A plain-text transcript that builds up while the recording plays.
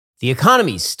The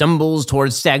economy stumbles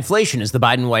towards stagflation as the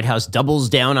Biden White House doubles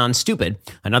down on stupid.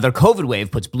 Another COVID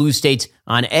wave puts blue states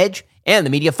on edge. And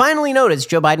the media finally noticed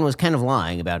Joe Biden was kind of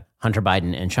lying about Hunter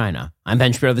Biden and China. I'm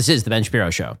Ben Shapiro. This is The Ben Shapiro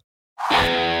Show.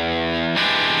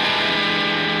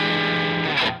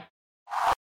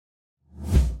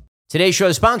 Today's show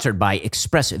is sponsored by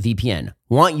ExpressVPN.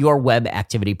 Want your web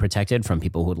activity protected from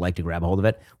people who would like to grab a hold of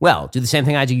it? Well, do the same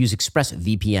thing I do. Use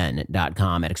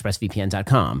expressvpn.com at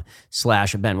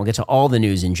expressvpn.com/Ben. We'll get to all the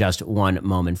news in just one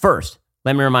moment. First,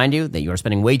 let me remind you that you are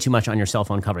spending way too much on your cell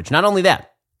phone coverage. Not only that,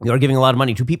 you are giving a lot of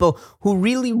money to people who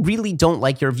really don't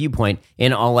like your viewpoint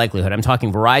in all likelihood. I'm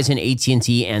talking Verizon,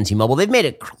 AT&T, and T-Mobile. They've made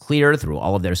it clear through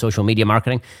all of their social media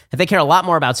marketing that they care a lot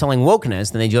more about selling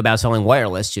wokeness than they do about selling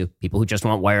wireless to people who just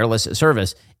want wireless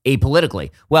service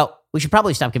apolitically. Well, we should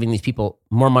probably stop giving these people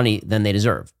more money than they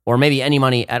deserve, or maybe any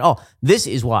money at all. This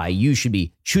is why you should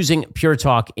be choosing Pure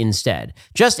Talk instead.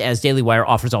 Just as Daily Wire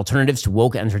offers alternatives to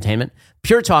woke entertainment,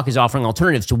 Pure Talk is offering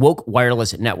alternatives to woke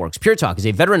wireless networks. Pure Talk is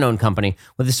a veteran-owned company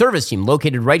with a service team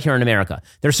located right here in America.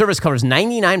 Their service covers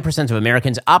 99% of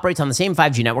Americans, operates on the same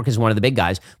 5G network as one of the big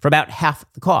guys for about half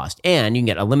the cost. And you can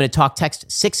get unlimited talk, text,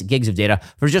 6 gigs of data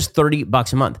for just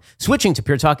 $30 a month. Switching to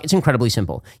Pure Talk, it's incredibly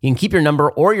simple. You can keep your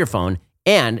number or your phone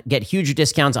and get huge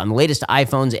discounts on the latest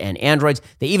iPhones and Androids.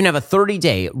 They even have a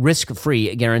 30-day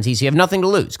risk-free guarantee, so you have nothing to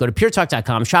lose. Go to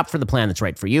puretalk.com, shop for the plan that's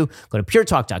right for you. Go to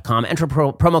puretalk.com, enter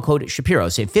promo code Shapiro.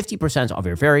 Save 50% off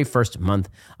your very first month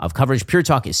of coverage. Pure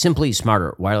Talk is simply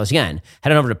smarter wireless. Again,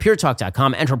 head on over to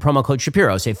puretalk.com, enter promo code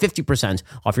Shapiro. Save 50%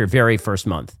 off your very first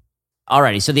month.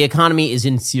 Alrighty, so the economy is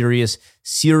in serious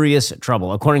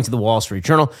trouble. According to the Wall Street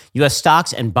Journal, U.S.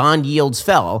 stocks and bond yields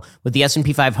fell, with the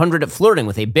S&P 500 flirting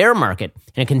with a bear market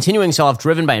and a continuing sell-off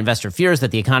driven by investor fears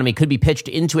that the economy could be pitched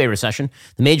into a recession.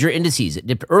 The major indices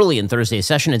dipped early in Thursday's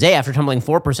session, a day after tumbling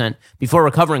 4% before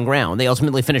recovering ground. They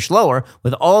ultimately finished lower,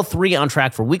 with all three on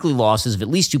track for weekly losses of at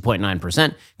least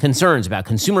 2.9%. Concerns about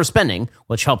consumer spending,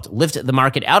 which helped lift the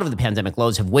market out of the pandemic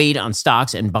lows, have weighed on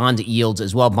stocks and bond yields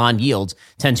as well. Bond yields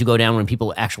tend to go down when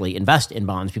people actually invest in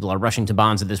bonds. People are rushing to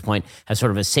bonds at this point as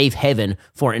sort of a safe haven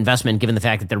for investment, given the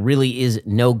fact that there really is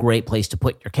no great place to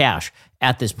put your cash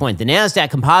at this point. The NASDAQ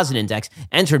Composite Index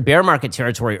entered bear market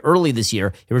territory early this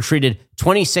year. It retreated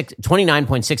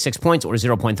 29.66 points, or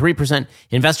 0.3%.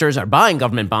 Investors are buying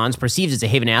government bonds perceived as a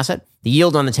haven asset. The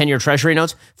yield on the 10-year Treasury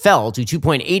notes fell to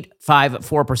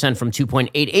 2.854% from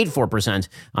 2.884%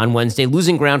 on Wednesday,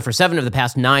 losing ground for 7 of the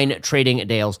past 9 trading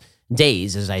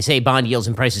days. As I say, bond yields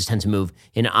and prices tend to move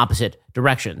in opposite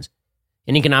directions.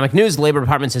 In economic news, the Labor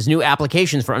Department says new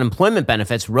applications for unemployment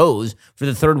benefits rose for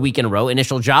the third week in a row.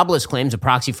 Initial jobless claims, a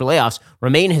proxy for layoffs,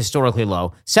 remain historically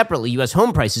low. Separately, U.S.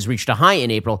 home prices reached a high in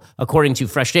April, according to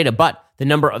fresh data, but the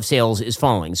number of sales is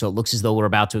falling. So it looks as though we're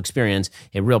about to experience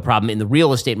a real problem in the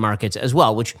real estate markets as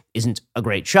well, which isn't a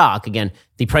great shock. Again,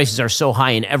 the prices are so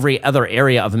high in every other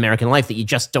area of American life that you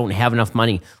just don't have enough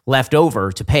money left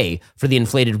over to pay for the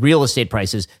inflated real estate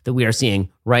prices that we are seeing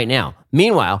right now.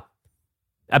 Meanwhile,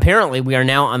 apparently, we are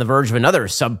now on the verge of another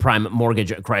subprime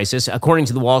mortgage crisis. According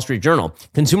to the Wall Street Journal,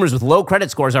 consumers with low credit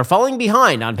scores are falling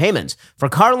behind on payments for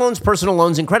car loans, personal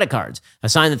loans, and credit cards, a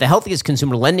sign that the healthiest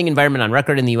consumer lending environment on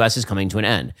record in the U.S. is coming to an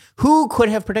end. Who could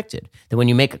have predicted that when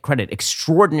you make credit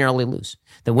extraordinarily loose,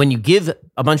 that when you give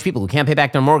a bunch of people who can't pay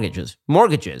back their mortgages,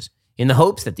 in the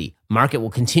hopes that the market will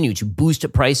continue to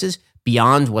boost prices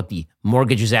beyond what the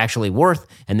mortgage is actually worth,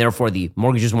 and therefore the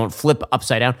mortgages won't flip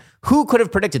upside down. Who could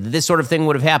have predicted that this sort of thing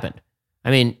would have happened? I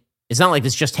mean, it's not like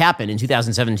this just happened in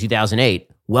 2007,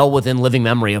 2008, well within living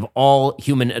memory of all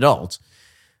human adults.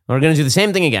 We're going to do the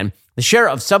same thing again. The share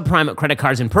of subprime credit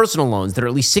cards and personal loans that are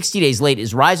at least 60 days late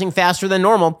is rising faster than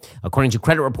normal, according to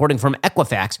credit reporting from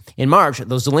Equifax. In March,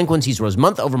 those delinquencies rose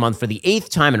month over month for the 8th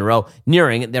time in a row,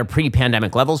 nearing their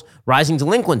pre-pandemic levels. Rising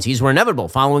delinquencies were inevitable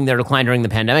following their decline during the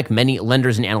pandemic, many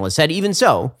lenders and analysts said. Even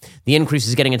so, the increase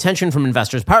is getting attention from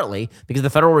investors, partly because the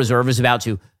Federal Reserve is about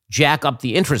to jack up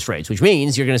the interest rates, which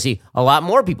means you're going to see a lot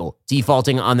more people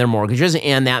defaulting on their mortgages,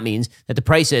 and that means that the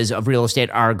prices of real estate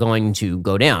are going to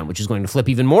go down, which is going to flip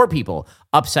even more people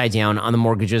upside down on the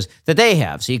mortgages that they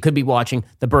have. So you could be watching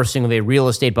the bursting of a real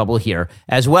estate bubble here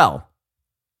as well.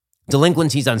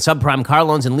 Delinquencies on subprime car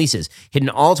loans and leases hit an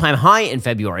all-time high in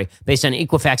February based on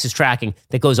Equifax's tracking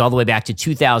that goes all the way back to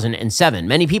 2007.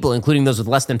 Many people, including those with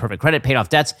less than perfect credit, paid off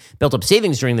debts, built up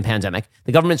savings during the pandemic.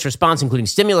 The government's response, including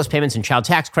stimulus payments and child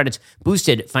tax credits,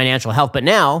 boosted financial health. But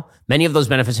now, many of those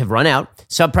benefits have run out.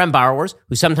 Subprime borrowers,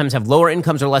 who sometimes have lower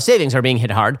incomes or less savings, are being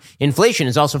hit hard. Inflation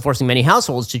is also forcing many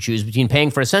households to choose between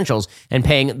paying for essentials and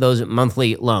paying those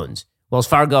monthly loans. Wells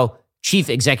Fargo Chief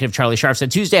Executive Charlie Scharf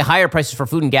said Tuesday higher prices for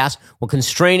food and gas will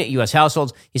constrain U.S.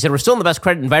 households. He said, we're still in the best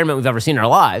credit environment we've ever seen in our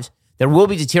lives. There will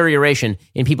be deterioration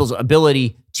in people's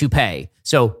ability to pay.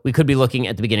 So we could be looking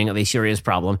at the beginning of a serious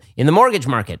problem in the mortgage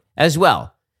market as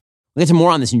well. We'll get to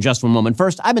more on this in just one moment.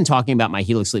 First, I've been talking about my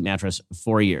Helix sleep mattress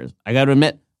for years. I got to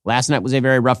admit, last night was a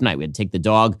very rough night. We had to take the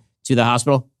dog to the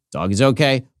hospital. Dog is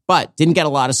okay, but didn't get a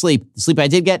lot of sleep. The sleep I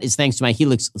did get is thanks to my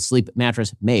Helix sleep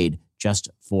mattress made just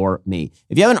for me.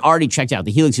 If you haven't already checked out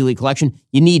the Helix Elite Collection,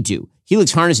 you need to.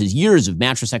 Helix harnesses years of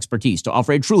mattress expertise to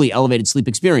offer a truly elevated sleep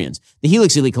experience. The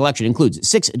Helix Elite Collection includes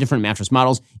 6 different mattress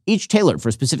models, each tailored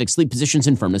for specific sleep positions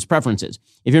and firmness preferences.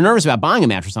 If you're nervous about buying a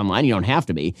mattress online, you don't have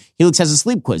to be. Helix has a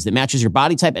sleep quiz that matches your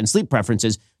body type and sleep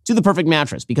preferences to the perfect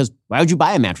mattress, because why would you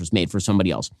buy a mattress made for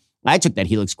somebody else? I took that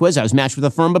Helix quiz. I was matched with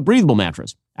a firm but breathable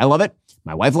mattress. I love it.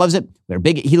 My wife loves it. We're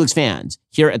big Helix fans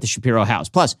here at the Shapiro House.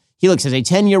 Plus, Helix has a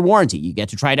 10-year warranty. You get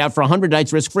to try it out for 100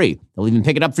 nights risk-free. They'll even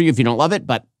pick it up for you if you don't love it,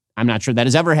 but I'm not sure that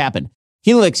has ever happened.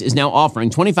 Helix is now offering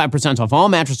 25% off all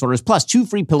mattress orders plus 2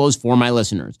 free pillows for my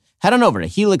listeners. Head on over to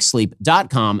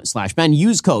helixsleep.com/Ben.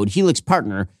 Use code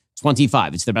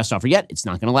HelixPartner25. It's their best offer yet. It's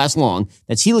not going to last long.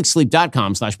 That's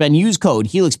helixsleep.com/Ben. Use code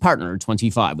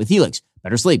HelixPartner25. With Helix,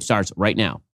 better sleep starts right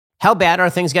now. How bad are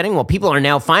things getting? Well, people are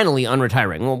now finally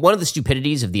unretiring. Well, one of the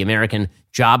stupidities of the American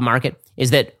job market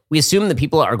is that we assume that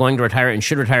people are going to retire and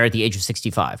should retire at the age of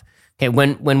 65. Okay,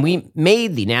 when we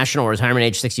made the national retirement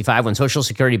age 65, when Social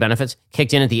Security benefits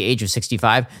kicked in at the age of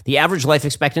 65, the average life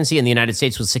expectancy in the United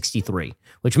States was 63,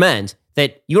 which meant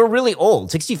that you were really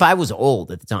old. 65 was old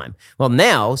at the time. Well,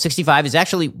 now 65 is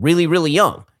actually really, really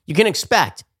young. You can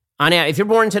expect, if you're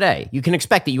born today, you can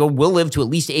expect that you will live to at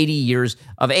least 80 years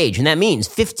of age. And that means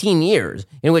 15 years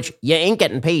in which you ain't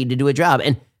getting paid to do a job.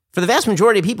 And for the vast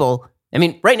majority of people, I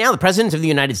mean, right now, the president of the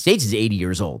United States is 80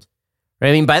 years old. Right?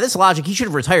 I mean, by this logic, he should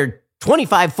have retired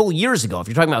 25 full years ago if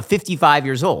you're talking about 55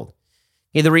 years old.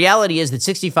 Okay, the reality is that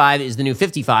 65 is the new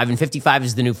 55 and 55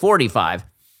 is the new 45,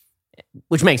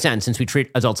 which makes sense since we treat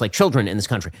adults like children in this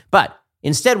country. But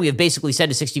instead, we have basically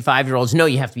said to 65-year-olds, no,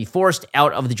 you have to be forced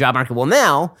out of the job market. Well,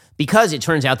 now, because it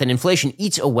turns out that inflation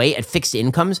eats away at fixed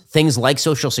incomes, things like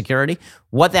Social Security,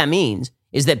 what that means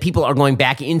is that people are going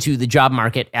back into the job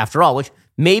market after all, which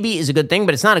maybe is a good thing,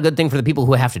 but it's not a good thing for the people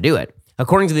who have to do it.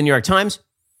 According to the New York Times,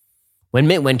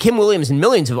 when Kim Williams and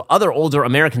millions of other older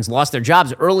Americans lost their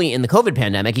jobs early in the COVID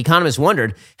pandemic, economists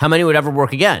wondered how many would ever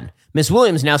work again. Miss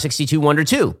Williams, now 62, wondered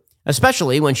too,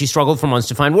 especially when she struggled for months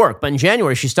to find work. But in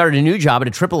January, she started a new job at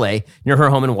a AAA near her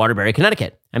home in Waterbury,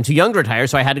 Connecticut. I'm too young to retire,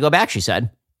 so I had to go back, she said.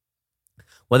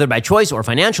 Whether by choice or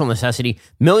financial necessity,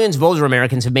 millions of older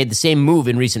Americans have made the same move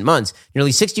in recent months.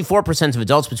 Nearly 64% of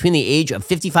adults between the age of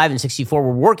 55 and 64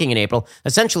 were working in April,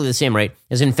 essentially the same rate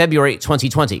as in February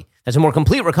 2020. That's a more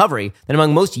complete recovery than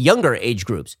among most younger age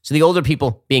groups. So the older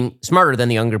people, being smarter than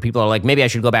the younger people, are like, maybe I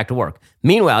should go back to work.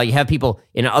 Meanwhile, you have people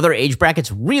in other age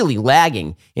brackets really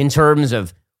lagging in terms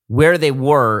of where they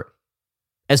were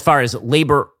as far as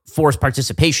labor force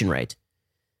participation rate.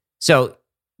 So,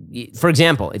 for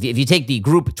example, if you take the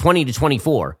group 20 to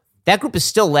 24, that group is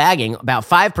still lagging about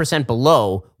 5%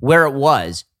 below where it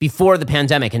was before the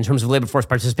pandemic in terms of labor force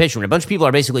participation. A bunch of people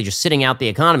are basically just sitting out the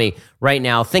economy right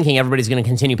now thinking everybody's going to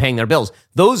continue paying their bills.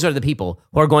 Those are the people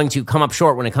who are going to come up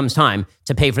short when it comes time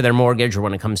to pay for their mortgage or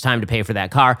when it comes time to pay for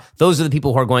that car. Those are the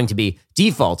people who are going to be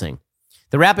defaulting.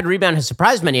 The rapid rebound has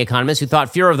surprised many economists who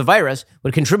thought fear of the virus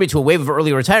would contribute to a wave of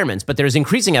early retirements, but there's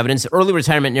increasing evidence that early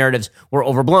retirement narratives were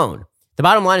overblown. The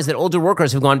bottom line is that older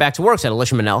workers have gone back to work, said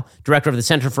Alicia Manel, director of the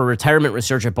Center for Retirement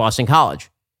Research at Boston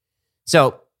College.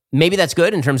 So maybe that's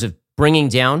good in terms of bringing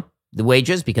down the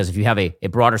wages, because if you have a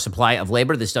broader supply of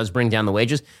labor, this does bring down the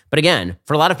wages. But again,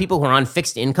 for a lot of people who are on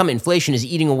fixed income, inflation is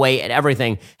eating away at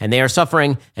everything, and they are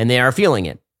suffering, and they are feeling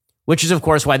it, which is, of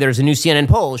course, why there's a new CNN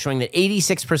poll showing that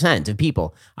 86% of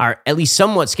people are at least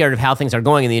somewhat scared of how things are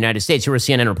going in the United States. Here was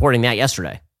CNN reporting that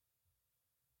yesterday.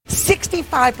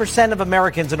 65% of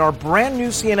Americans in our brand new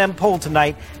CNN poll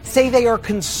tonight say they are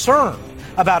concerned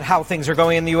about how things are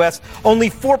going in the U.S. Only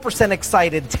 4%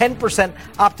 excited, 10%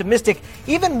 optimistic.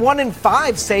 Even 1 in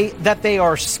 5 say that they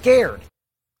are scared.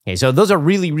 Okay, so those are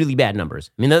really, really bad numbers.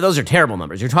 I mean, those are terrible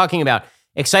numbers. You're talking about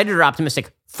excited or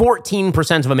optimistic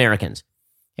 14% of Americans.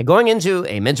 And going into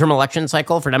a midterm election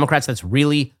cycle for Democrats, that's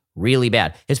really, really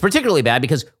bad. It's particularly bad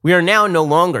because we are now no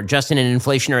longer just in an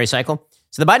inflationary cycle.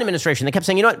 So the Biden administration, they kept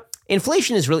saying, you know what?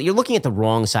 Inflation is really, you're looking at the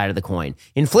wrong side of the coin.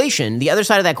 Inflation, the other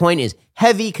side of that coin is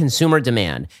heavy consumer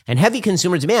demand. And heavy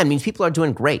consumer demand means people are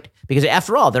doing great because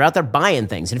after all, they're out there buying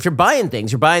things. And if you're buying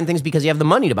things because you have the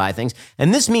money to buy things.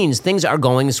 And this means things are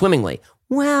going swimmingly.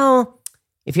 Well,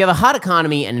 if you have a hot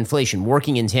economy and inflation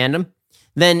working in tandem,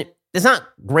 then That's not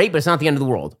great, but it's not the end of the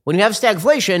world. When you have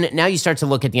stagflation, now you start to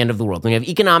look at the end of the world. When you have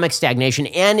economic stagnation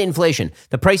and inflation,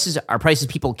 the prices are prices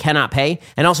people cannot pay,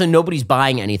 and also nobody's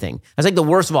buying anything. That's like the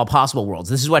worst of all possible worlds.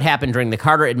 This is what happened during the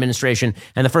Carter administration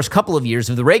and the first couple of years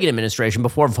of the Reagan administration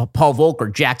before Paul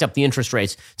Volcker jacked up the interest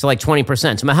rates to like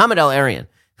 20%. So Mohamed El-Erian,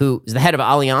 who is the head of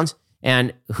Allianz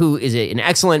and who is an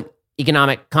excellent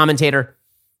economic commentator.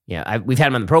 Yeah, we've had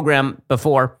him on the program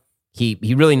before. He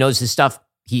really knows his stuff.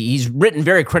 He's written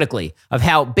very critically of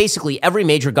how basically every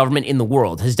major government in the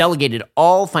world has delegated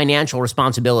all financial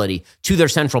responsibility to their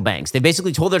central banks. They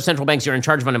basically told their central banks, you're in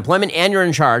charge of unemployment and you're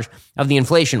in charge of the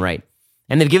inflation rate.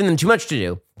 And they've given them too much to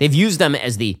do. They've used them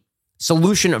as the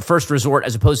solution of first resort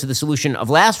as opposed to the solution of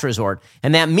last resort.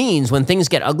 And that means when things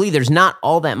get ugly, there's not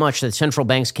all that much that central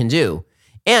banks can do.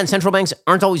 And central banks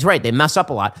aren't always right. They mess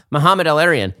up a lot. Mohamed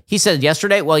El-Erian, he said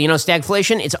yesterday, well,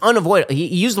 stagflation, it's unavoidable. He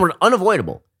used the word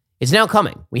unavoidable. It's now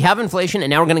coming. We have inflation,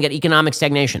 and now we're going to get economic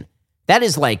stagnation. That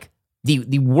is like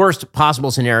the worst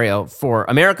possible scenario for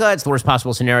America. It's the worst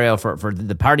possible scenario for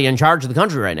the party in charge of the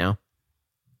country right now.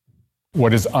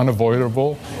 What is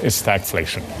unavoidable is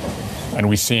stagflation. And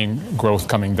we're seeing growth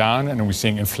coming down, and we're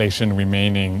seeing inflation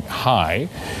remaining high.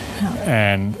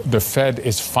 And the Fed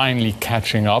is finally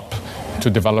catching up to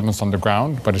developments on the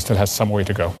ground, but it still has some way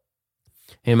to go.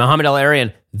 And Mohamed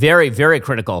El-Erian, very, very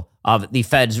critical of the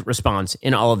Fed's response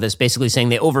in all of this, basically saying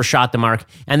they overshot the mark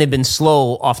and they've been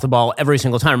slow off the ball every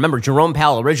single time. Remember, Jerome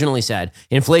Powell originally said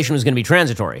inflation was going to be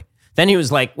transitory. Then he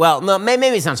was like, well, no, maybe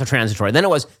it's not so transitory. Then it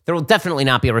was, there will definitely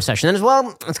not be a recession. Then as well,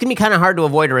 it's going to be kind of hard to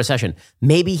avoid a recession.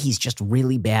 Maybe he's just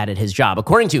really bad at his job.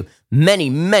 According to many,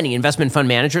 many investment fund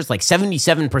managers, like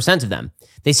 77% of them,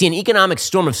 they see an economic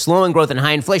storm of slowing growth and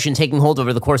high inflation taking hold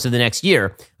over the course of the next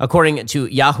year, according to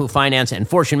Yahoo Finance and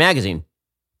Fortune magazine.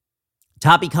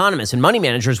 Top economists and money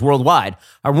managers worldwide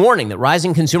are warning that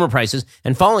rising consumer prices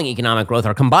and falling economic growth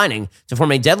are combining to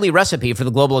form a deadly recipe for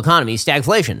the global economy,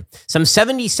 stagflation. Some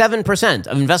 77%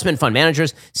 of investment fund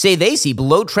managers say they see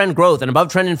below-trend growth and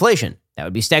above-trend inflation. That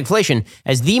would be stagflation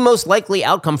as the most likely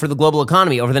outcome for the global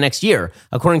economy over the next year,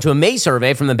 according to a May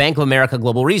survey from the Bank of America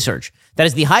Global Research. That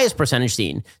is the highest percentage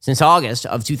seen since August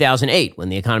of 2008, when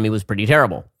the economy was pretty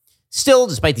terrible. Still,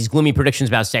 despite these gloomy predictions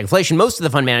about stagflation, most of the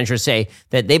fund managers say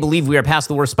that they believe we are past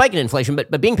the worst spike in inflation,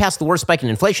 but being past the worst spike in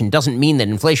inflation doesn't mean that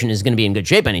inflation is going to be in good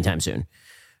shape anytime soon.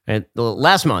 Right?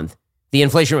 Last month, the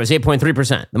inflation rate was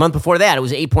 8.3%. The month before that, it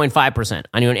was 8.5%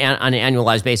 on an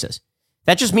annualized basis.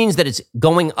 That just means that it's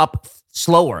going up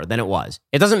slower than it was.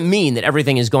 It doesn't mean that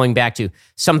everything is going back to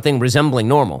something resembling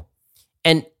normal.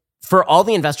 And for all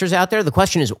the investors out there, the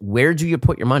question is, where do you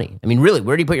put your money? I mean, really,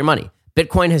 where do you put your money?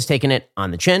 Bitcoin has taken it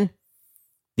on the chin.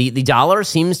 The dollar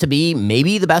seems to be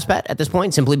maybe the best bet at this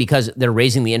point, simply because they're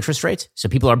raising the interest rates. So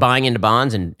people are buying into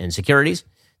bonds and securities.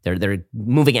 They're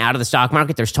moving out of the stock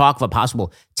market. There's talk of a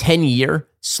possible 10-year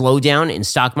slowdown in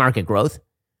stock market growth.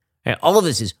 All of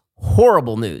this is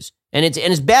horrible news. And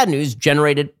it's bad news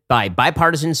generated by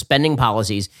bipartisan spending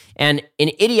policies and an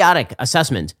idiotic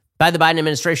assessment by the Biden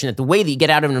administration that the way that you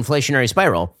get out of an inflationary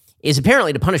spiral is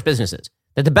apparently to punish businesses.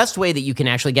 That the best way that you can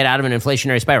actually get out of an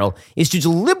inflationary spiral is to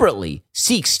deliberately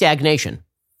seek stagnation.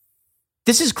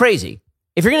 This is crazy.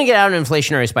 If you're going to get out of an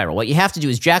inflationary spiral, what you have to do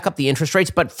is jack up the interest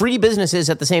rates, but free businesses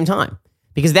at the same time,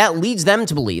 because that leads them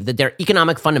to believe that their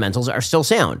economic fundamentals are still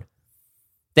sound.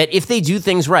 That if they do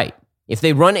things right, if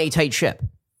they run a tight ship,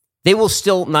 they will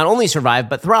still not only survive,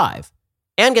 but thrive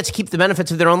and get to keep the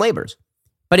benefits of their own labors.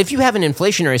 But if you have an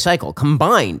inflationary cycle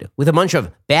combined with a bunch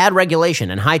of bad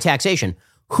regulation and high taxation,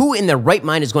 who in their right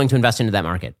mind is going to invest into that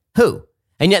market? Who?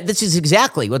 And yet this is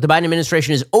exactly what the Biden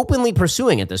administration is openly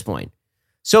pursuing at this point.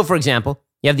 So, for example,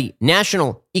 you have the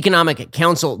National Economic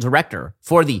Council director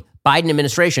for the Biden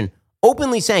administration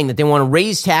openly saying that they want to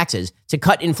raise taxes to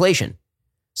cut inflation.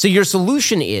 So your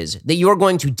solution is that you're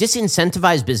going to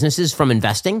disincentivize businesses from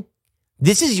investing?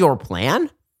 This is your plan?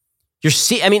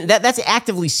 That's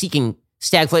actively seeking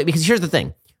stagflation, because here's the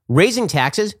thing. Raising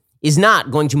taxes is not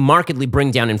going to markedly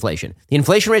bring down inflation. The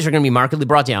inflation rates are going to be markedly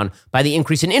brought down by the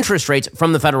increase in interest rates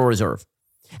from the Federal Reserve.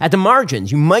 At the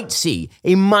margins, you might see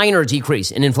a minor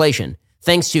decrease in inflation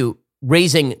thanks to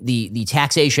raising the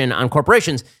taxation on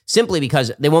corporations simply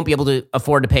because they won't be able to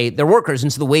afford to pay their workers,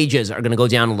 and so the wages are going to go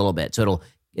down a little bit. So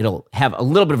it'll have a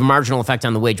little bit of a marginal effect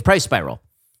on the wage price spiral,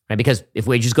 right? Because if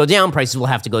wages go down, prices will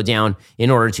have to go down in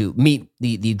order to meet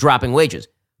the dropping wages.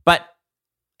 But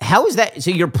how is that?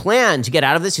 So your plan to get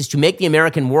out of this is to make the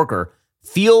American worker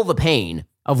feel the pain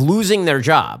of losing their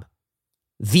job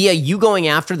via you going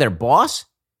after their boss?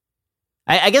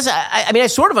 I guess, I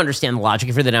sort of understand the logic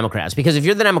if you're the Democrats, because if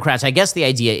you're the Democrats, I guess the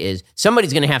idea is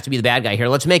somebody's going to have to be the bad guy here.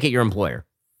 Let's make it your employer.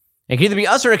 It can either be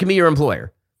us or it can be your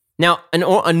employer. Now,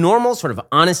 a normal sort of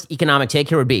honest economic take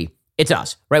here would be, it's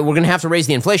us, right? We're going to have to raise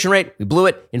the inflation rate. We blew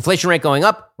it. Inflation rate going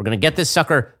up. We're going to get this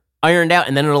sucker ironed out,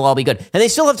 and then it'll all be good. And they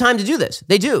still have time to do this.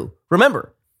 They do.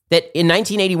 Remember that in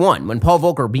 1981, when Paul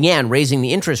Volcker began raising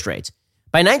the interest rates,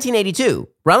 by 1982,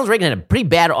 Ronald Reagan had a pretty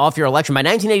bad off-year election. By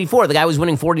 1984, the guy was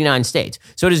winning 49 states.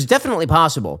 So it is definitely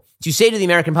possible to say to the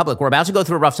American public, we're about to go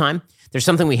through a rough time. There's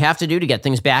something we have to do to get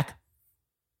things back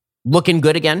looking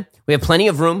good again. We have plenty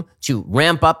of room to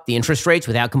ramp up the interest rates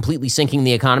without completely sinking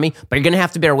the economy, but you're going to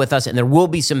have to bear with us, and there will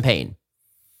be some pain.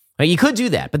 Now, you could do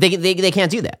that, but they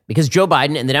can't do that because Joe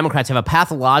Biden and the Democrats have a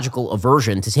pathological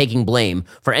aversion to taking blame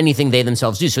for anything they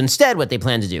themselves do. So instead, what they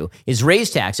plan to do is raise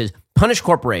taxes, punish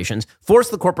corporations, force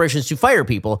the corporations to fire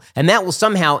people, and that will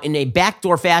somehow, in a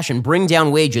backdoor fashion, bring down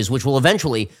wages, which will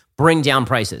eventually bring down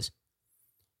prices.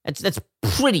 That's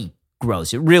pretty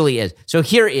gross. It really is. So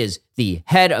here is the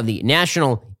head of the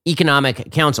National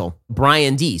Economic Council,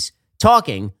 Brian Deese,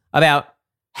 talking about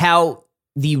how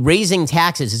the raising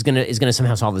taxes is going to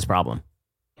somehow solve this problem.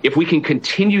 If we can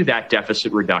continue that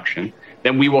deficit reduction,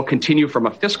 then we will continue from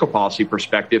a fiscal policy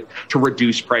perspective to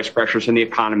reduce price pressures in the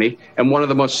economy. And one of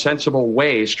the most sensible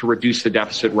ways to reduce the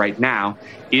deficit right now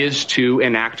is to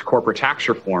enact corporate tax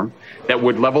reform that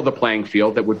would level the playing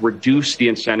field, that would reduce the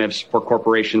incentives for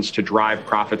corporations to drive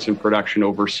profits and production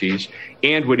overseas,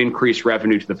 and would increase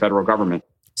revenue to the federal government.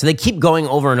 So they keep going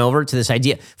over and over to this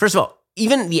idea. First of all,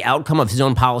 even the outcome of his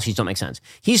own policies don't make sense.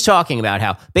 He's talking about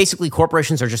how basically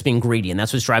corporations are just being greedy and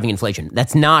that's what's driving inflation.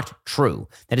 That's not true.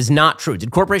 That is not true.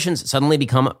 Did corporations suddenly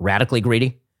become radically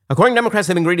greedy? According to Democrats,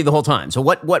 they've been greedy the whole time. So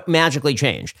what magically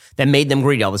changed that made them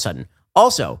greedy all of a sudden?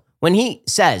 Also, when he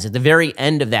says at the very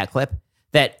end of that clip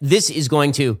that this is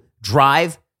going to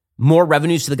drive more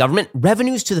revenues to the government,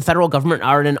 revenues to the federal government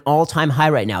are at an all-time high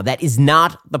right now. That is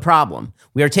not the problem.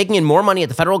 We are taking in more money at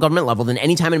the federal government level than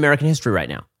any time in American history right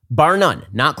now. Bar none,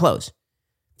 not close.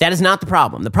 That is not the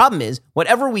problem. The problem is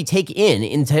whatever we take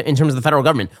in terms of the federal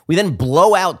government, we then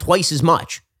blow out twice as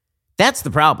much. That's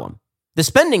the problem. The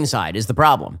spending side is the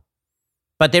problem.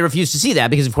 But they refuse to see that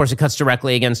because, of course, it cuts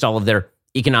directly against all of their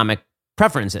economic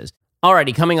preferences.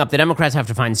 Alrighty, coming up, the Democrats have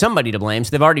to find somebody to blame.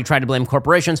 So they've already tried to blame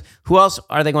corporations. Who else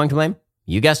are they going to blame?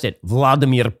 You guessed it,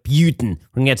 Vladimir Putin.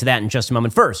 We're going to get to that in just a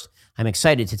moment. First, I'm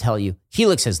excited to tell you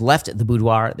Helix has left the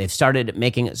boudoir. They've started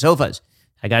making sofas.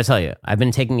 I got to tell you, I've been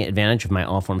taking advantage of my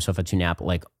Allform sofa to nap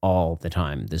like all the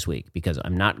time this week because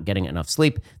I'm not getting enough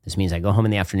sleep. This means I go home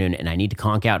in the afternoon and I need to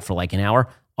conk out for like an hour.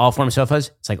 Allform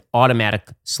sofas, it's like automatic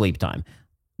sleep time.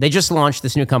 They just launched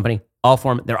this new company,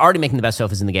 Allform. They're already making the best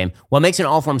sofas in the game. What makes an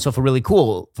Allform sofa really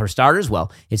cool, for starters?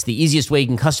 Well, it's the easiest way you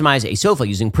can customize a sofa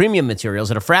using premium materials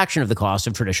at a fraction of the cost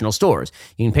of traditional stores.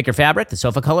 You can pick your fabric, the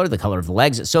sofa color of the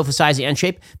legs, sofa size and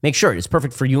shape. Make sure it's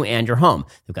perfect for you and your home.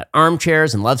 They've got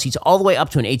armchairs and love seats all the way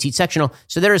up to an 8-seat sectional,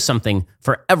 so there is something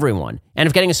for everyone. And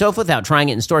if getting a sofa without trying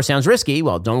it in store sounds risky,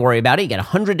 well, don't worry about it. You get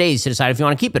 100 days to decide if you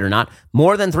want to keep it or not,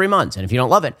 more than 3 months. And if you don't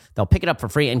love it, they'll pick it up for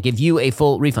free and give you a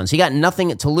full refund. So you got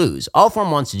nothing to lose.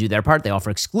 Allform wants to do their part. They offer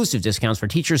exclusive discounts for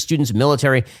teachers, students,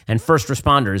 military, and first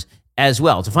responders as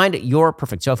well. To find your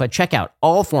perfect sofa, check out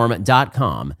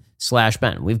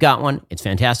allform.com/Ben. We've got one. It's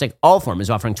fantastic. Allform is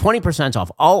offering 20% off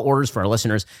all orders for our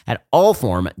listeners at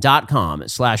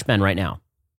allform.com/Ben right now.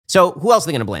 So who else are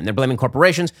they going to blame? They're blaming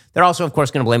corporations. They're also, of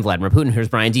course, going to blame Vladimir Putin. Here's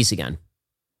Brian Deese again.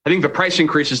 I think the price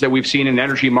increases that we've seen in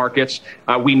energy markets,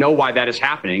 we know why that is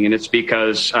happening, and it's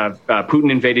because Putin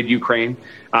invaded Ukraine.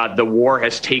 The war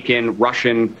has taken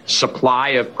Russian supply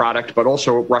of product, but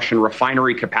also Russian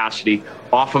refinery capacity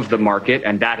off of the market,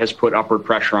 and that has put upward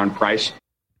pressure on price.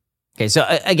 Okay, so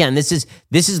again, this is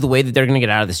the way that they're going to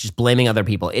get out of this, just blaming other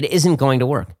people. It isn't going to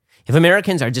work. If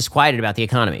Americans are disquieted about the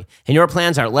economy, and your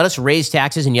plans are let us raise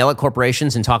taxes and yell at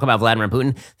corporations and talk about Vladimir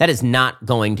Putin, that is not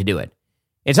going to do it.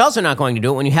 It's also not going to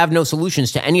do it when you have no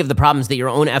solutions to any of the problems that your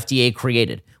own FDA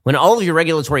created. When all of your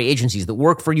regulatory agencies that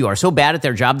work for you are so bad at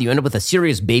their job that you end up with a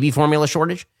serious baby formula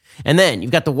shortage. And then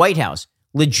you've got the White House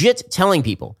legit telling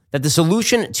people that the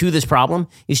solution to this problem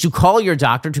is to call your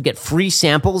doctor to get free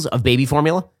samples of baby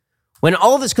formula, when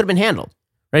all of this could have been handled.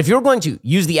 Right? If you're going to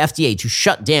use the FDA to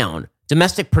shut down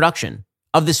domestic production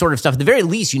of this sort of stuff, at the very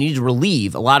least, you need to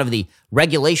relieve a lot of the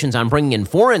regulations on bringing in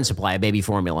foreign supply of baby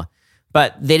formula.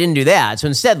 But they didn't do that. So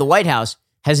instead, the White House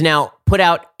has now put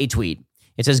out a tweet.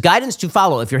 It says, guidance to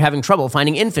follow if you're having trouble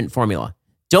finding infant formula.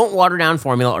 Don't water down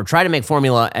formula or try to make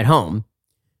formula at home.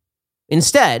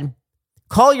 Instead,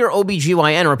 call your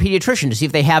OBGYN or a pediatrician to see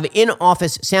if they have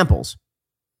in-office samples.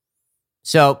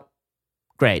 So,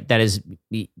 great. That is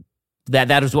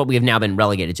what we have now been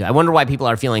relegated to. I wonder why people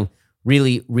are feeling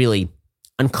really, really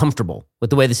uncomfortable with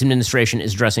the way this administration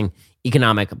is addressing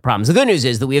economic problems. The good news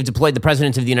is that we have deployed the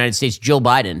President of the United States, Jill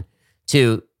Biden,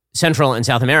 to Central and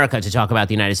South America to talk about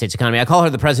the United States economy. I call her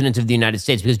the President of the United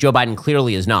States because Joe Biden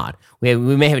clearly is not. We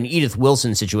may have an Edith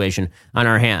Wilson situation on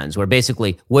our hands where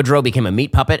basically Woodrow became a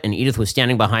meat puppet and Edith was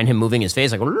standing behind him moving his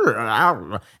face like,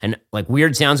 and like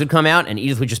weird sounds would come out and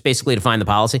Edith would just basically define the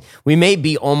policy. We may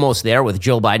be almost there with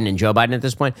Jill Biden and Joe Biden at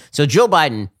this point. So Jill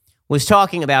Biden was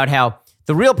talking about how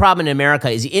the real problem in America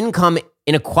is income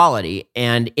inequality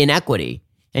and inequity.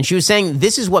 And she was saying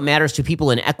this is what matters to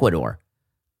people in Ecuador.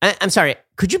 I'm sorry,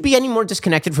 could you be any more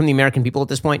disconnected from the American people at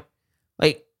this point?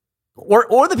 Like,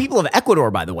 or the people of Ecuador,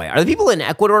 by the way. Are the people in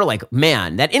Ecuador like,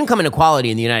 man, that income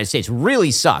inequality in the United States really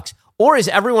sucks? Or is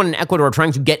everyone in Ecuador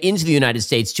trying to get into the United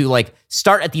States to like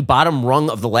start at the bottom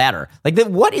rung of the ladder? Like,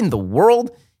 what in the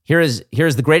world? Here's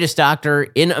the greatest doctor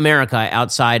in America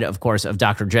outside, of course, of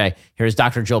Dr. J. Here's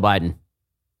Dr. Jill Biden.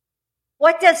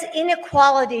 What does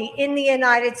inequality in the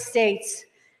United States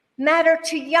matter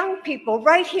to young people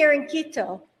right here in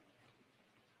Quito?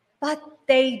 But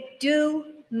they do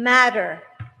matter.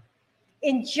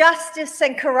 Injustice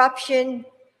and corruption,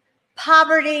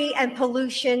 poverty and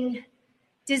pollution,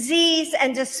 disease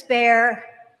and despair,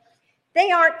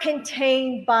 they aren't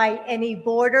contained by any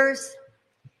borders.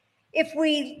 If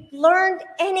we learned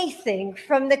anything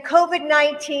from the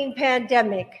COVID-19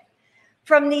 pandemic,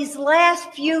 from these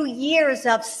last few years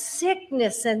of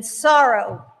sickness and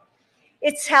sorrow,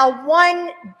 it's how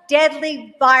one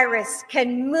deadly virus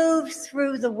can move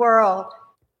through the world.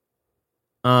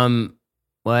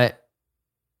 What?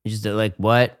 You just like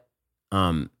what?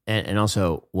 And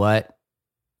also what?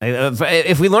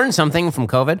 If we learned something from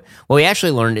COVID, what we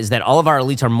actually learned is that all of our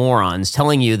elites are morons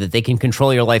telling you that they can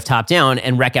control your life top down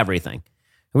and wreck everything.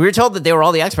 We were told that they were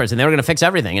all the experts and they were going to fix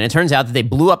everything. And it turns out that they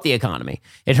blew up the economy.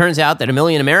 It turns out that 1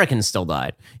 million Americans still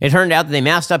died. It turned out that they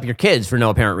masked up your kids for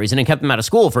no apparent reason and kept them out of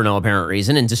school for no apparent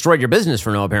reason and destroyed your business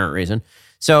for no apparent reason.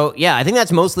 So, yeah, I think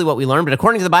that's mostly what we learned. But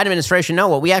according to the Biden administration, no,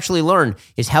 what we actually learned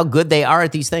is how good they are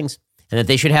at these things and that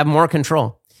they should have more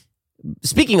control.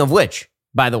 Speaking of which,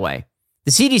 by the way,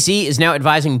 the CDC is now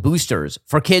advising boosters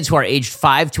for kids who are aged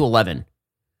 5 to 11.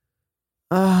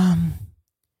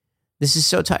 This is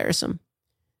so tiresome.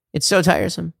 It's so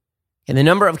tiresome. And the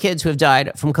number of kids who have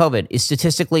died from COVID is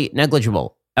statistically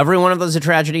negligible. Every one of those is a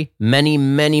tragedy. Many,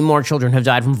 many more children have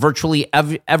died from virtually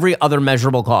every other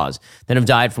measurable cause than have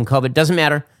died from COVID. Doesn't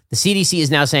matter. The CDC is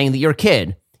now saying that your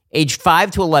kid, aged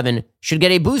 5 to 11, should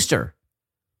get a booster.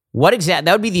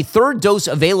 That would be the third dose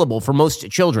available for most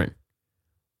children.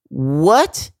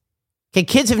 What? Okay,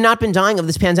 kids have not been dying of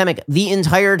this pandemic the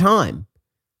entire time.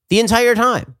 The entire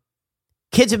time.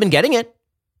 Kids have been getting it.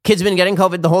 Kids have been getting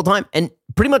COVID the whole time, and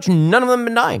pretty much none of them have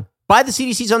been dying by the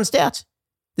CDC's own stats.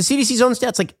 The CDC's own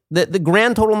stats, like the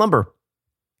grand total number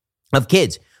of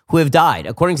kids who have died,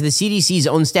 according to the CDC's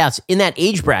own stats, in that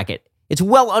age bracket, it's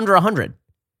well under 100.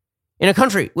 In a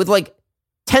country with like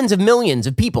tens of millions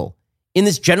of people in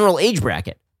this general age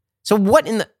bracket. So what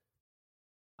in the...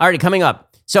 Alrighty, coming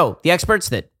up. So the experts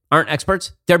that aren't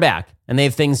experts, they're back, and they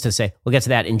have things to say. We'll get to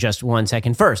that in just 1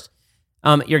 second. First,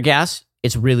 your gas...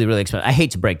 It's really, really expensive. I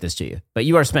hate to break this to you, but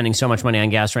you are spending so much money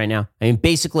on gas right now. I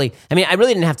really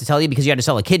didn't have to tell you because you had to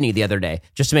sell a kidney the other day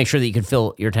just to make sure that you could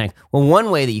fill your tank. Well,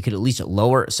 one way that you could at least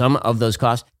lower some of those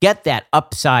costs, get that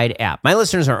Upside app. My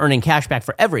listeners are earning cash back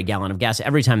for every gallon of gas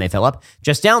every time they fill up.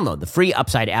 Just download the free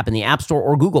Upside app in the App Store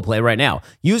or Google Play right now.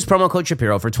 Use promo code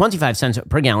Shapiro for 25 cents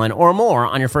per gallon or more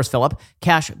on your first fill up.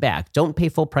 Cash back. Don't pay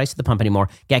full price at the pump anymore.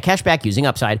 Get cash back using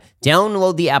Upside.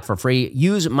 Download the app for free.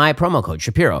 Use my promo code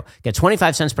Shapiro. Get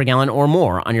 25 cents per gallon or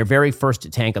more on your very first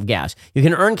tank of gas. You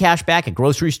can earn cash back at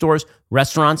grocery stores,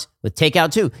 restaurants, with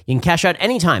takeout too. You can cash out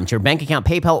anytime to your bank account,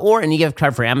 PayPal, or an e-gift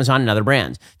card for Amazon and other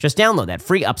brands. Just download that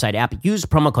free Upside app. Use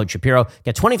promo code Shapiro.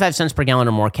 Get 25 cents per gallon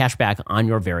or more cash back on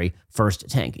your very first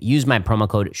tank. Use my promo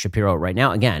code Shapiro right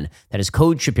now. Again, that is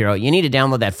code Shapiro. You need to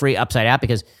download that free Upside app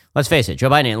because let's face it, Joe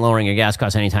Biden ain't lowering your gas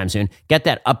costs anytime soon. Get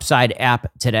that Upside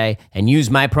app today and use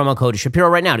my promo code Shapiro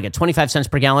right now to get 25 cents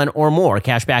per gallon or more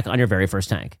cash back on your very first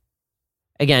tank.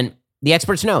 Again, the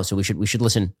experts know, so we should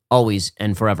listen always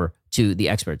and forever to the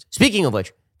experts. Speaking of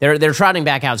which, they're trotting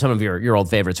back out some of your old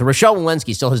favorites. So Rochelle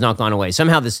Walensky still has not gone away.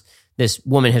 Somehow this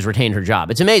woman has retained her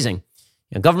job. It's amazing.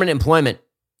 Government employment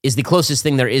is the closest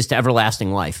thing there is to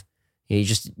everlasting life.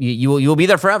 You will be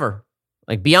there forever,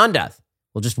 like beyond death.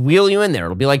 We'll just wheel you in there.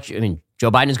 It'll be like,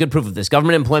 Joe Biden is good proof of this.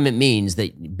 Government employment means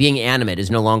that being animate is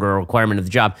no longer a requirement of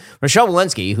the job. Rochelle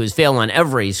Walensky, who has failed on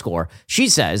every score, she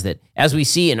says that as we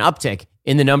see an uptick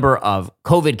in the number of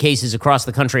COVID cases across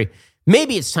the country,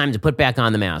 maybe it's time to put back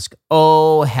on the mask.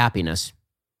 Oh, happiness.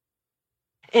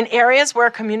 In areas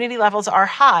where community levels are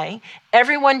high,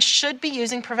 everyone should be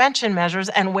using prevention measures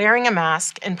and wearing a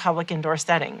mask in public indoor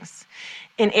settings.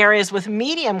 In areas with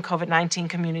medium COVID-19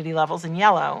 community levels in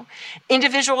yellow,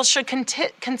 individuals should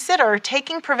consider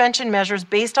taking prevention measures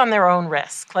based on their own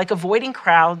risk, like avoiding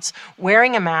crowds,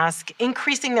 wearing a mask,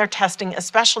 increasing their testing,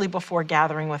 especially before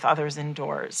gathering with others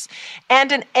indoors.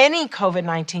 And in any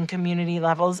COVID-19 community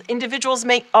levels, individuals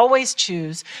may always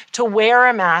choose to wear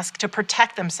a mask to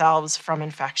protect themselves from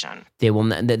infection. They will.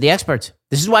 The experts.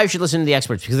 This is why you should listen to the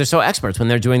experts, because they're so experts when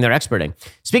they're doing their experting.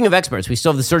 Speaking of experts, we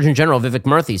still have the Surgeon General, Vivek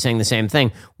Murthy, saying the same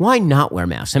thing. Why not wear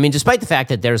masks? I mean, despite the fact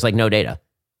that there's no data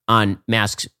on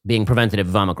masks being preventative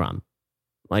of Omicron.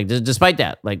 Despite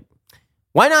that,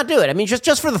 why not do it? I mean,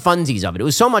 just for the funsies of it. It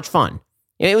was so much fun.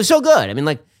 It was so good. I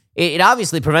mean, it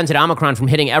obviously prevented Omicron from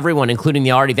hitting everyone, including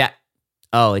the already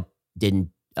it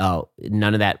didn't. Oh,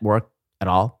 none of that worked at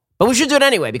all. But we should do it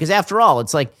anyway, because after all,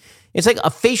 it's like a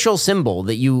facial symbol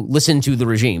that you listen to the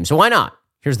regime. So why not?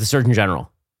 Here's the Surgeon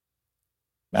General.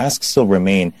 Masks still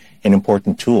remain an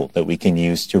important tool that we can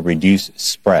use to reduce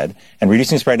spread. And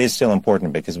reducing spread is still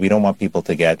important because we don't want people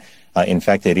to get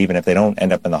infected, even if they don't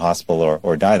end up in the hospital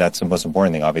or die. That's the most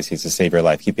important thing, obviously, is to save your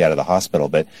life, keep you out of the hospital.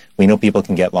 But we know people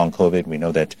can get long COVID. We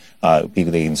know that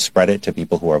they can spread it to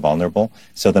people who are vulnerable.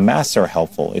 So the masks are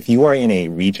helpful. If you are in a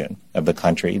region of the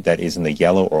country that is in the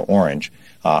yellow or orange,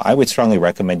 I would strongly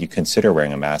recommend you consider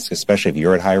wearing a mask, especially if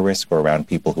you're at high risk or around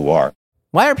people who are.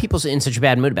 Why are people in such a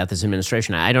bad mood about this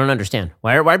administration? I don't understand.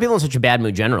 Why are people in such a bad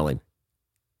mood generally?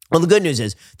 Well, the good news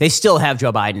is they still have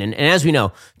Joe Biden. And as we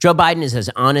know, Joe Biden is as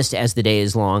honest as the day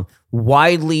is long,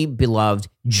 widely beloved,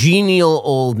 genial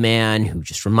old man who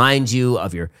just reminds you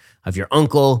of your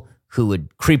uncle who would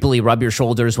creepily rub your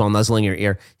shoulders while nuzzling your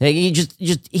ear.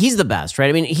 He's the best, right?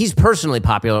 I mean, he's personally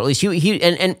popular, at least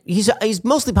he's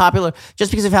mostly popular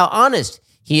just because of how honest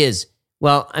he is.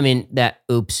 Well, I mean,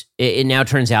 it now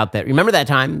turns out that, remember that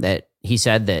time that he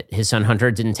said that his son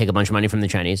Hunter didn't take a bunch of money from the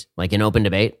Chinese, in open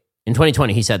debate? In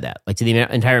 2020, he said that, to the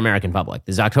entire American public.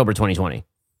 This is October 2020.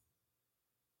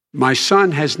 My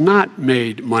son has not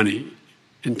made money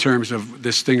in terms of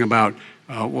this thing about,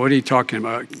 what are you talking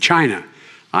about? China.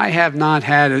 I have not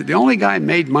had, the only guy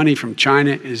made money from China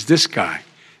is this guy.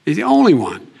 He's the only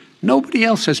one. Nobody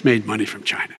else has made money from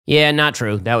China. Yeah, not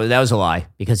true. That was a lie,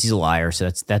 because he's a liar, so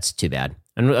that's too bad.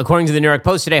 And according to the New York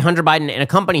Post today, Hunter Biden and a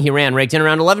company he ran raked in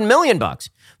around $11 million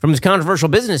from his controversial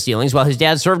business dealings while his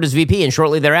dad served as VP and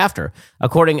shortly thereafter,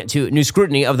 according to new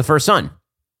scrutiny of the First Son.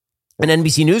 An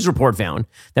NBC News report found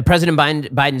that President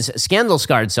Biden's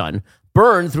scandal-scarred son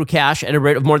burned through cash at a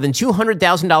rate of more than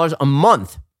 $200,000 a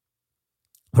month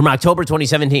from October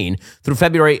 2017 through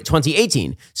February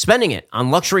 2018, spending it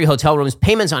on luxury hotel rooms,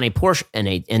 payments on a Porsche,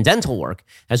 and dental work,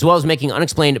 as well as making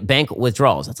unexplained bank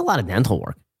withdrawals. That's a lot of dental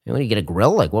work. When do you get a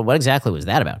grill? What exactly was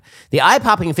that about? The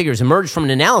eye-popping figures emerged from an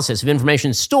analysis of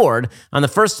information stored on the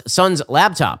First Son's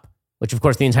laptop, which, of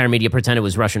course, the entire media pretended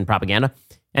was Russian propaganda,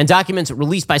 and documents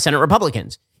released by Senate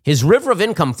Republicans. His river of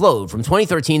income flowed from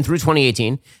 2013 through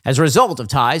 2018 as a result of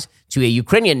ties to a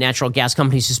Ukrainian natural gas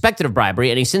company suspected of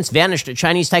bribery and a since-vanished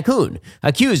Chinese tycoon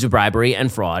accused of bribery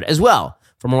and fraud as well.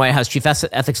 Former White House chief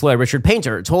ethics lawyer Richard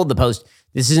Painter told the Post,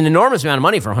 "This is an enormous amount of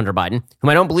money for Hunter Biden, whom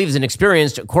I don't believe is an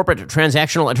experienced corporate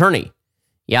transactional attorney."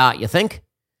 Yeah, you think?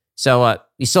 So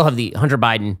you still have the Hunter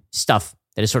Biden stuff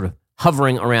that is sort of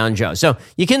hovering around Joe. So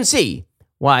you can see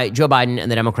why Joe Biden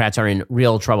and the Democrats are in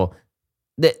real trouble.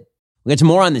 We'll get to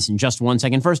more on this in just 1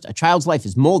 second. First, a child's life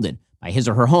is molded by his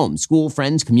or her home, school,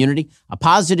 friends, community. A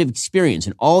positive experience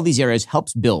in all these areas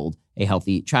helps build a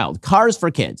healthy child. Cars for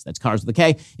Kids, that's Cars with a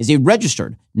K, is a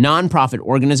registered nonprofit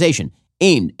organization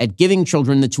aimed at giving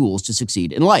children the tools to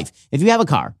succeed in life. If you have a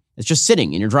car that's just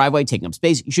sitting in your driveway taking up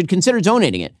space, you should consider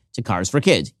donating it to Cars for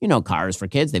Kids. You know Cars for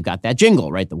Kids, they've got that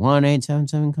jingle, right? The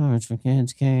 1-877 Cars for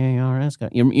Kids, KARS.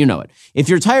 You know it. If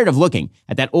you're tired of looking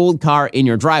at that old car in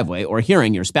your driveway or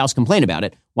hearing your spouse complain about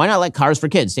it, why not let Cars for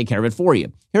Kids take care of it for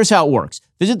you? Here's how it works.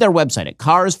 Visit their website at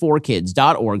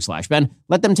carsforkids.org/Ben.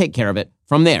 Let them take care of it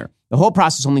from there. The whole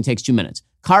process only takes 2 minutes.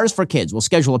 Cars for Kids will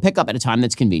schedule a pickup at a time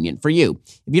that's convenient for you.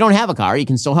 If you don't have a car, you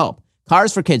can still help.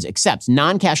 Cars for Kids accepts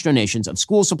non-cash donations of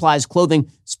school supplies,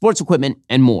 clothing, sports equipment,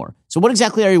 and more. So what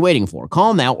exactly are you waiting for?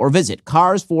 Call now or visit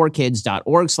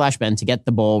carsforkids.org/Ben to get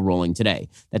the ball rolling today.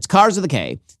 That's Cars with a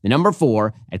K, the number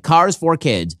 4 at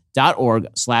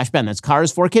carsforkids.org/Ben. That's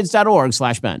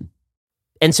carsforkids.org/Ben.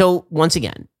 And so once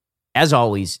again, as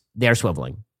always, they're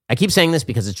swiveling. I keep saying this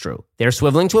because it's true. They're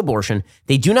swiveling to abortion.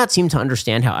 They do not seem to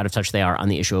understand how out of touch they are on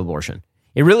the issue of abortion.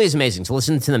 It really is amazing to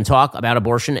listen to them talk about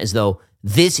abortion as though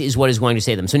this is what is going to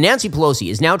save them. So Nancy Pelosi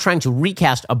is now trying to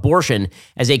recast abortion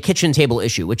as a kitchen table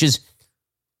issue, which is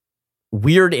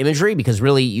weird imagery because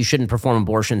really you shouldn't perform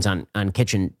abortions on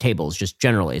kitchen tables, just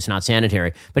generally. It's not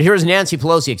sanitary. But here's Nancy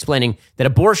Pelosi explaining that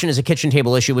abortion is a kitchen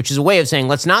table issue, which is a way of saying,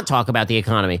 let's not talk about the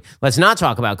economy. Let's not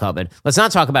talk about COVID. Let's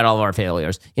not talk about all of our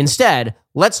failures. Instead,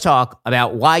 let's talk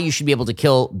about why you should be able to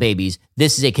kill babies.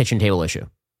 This is a kitchen table issue.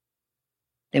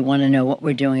 They want to know what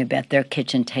we're doing about their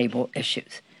kitchen table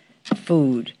issues.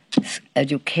 Food,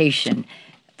 education,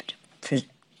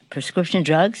 prescription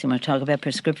drugs. You want to talk about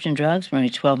prescription drugs? We're only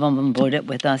 12 of them boarded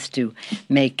with us to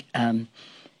make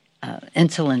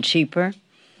insulin cheaper.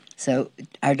 So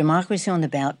our democracy on the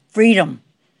ballot, freedom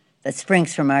that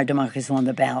springs from our democracy on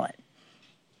the ballot.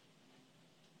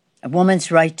 A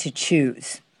woman's right to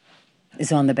choose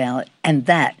is on the ballot, and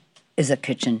that is a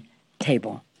kitchen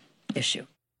table issue.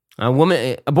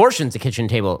 Abortion's a kitchen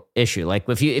table issue. Like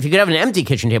if you could have an empty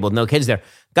kitchen table with no kids there,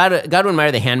 got to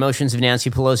admire the hand motions of Nancy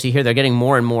Pelosi here. They're getting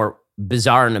more and more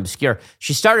bizarre and obscure.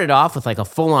 She started off with like a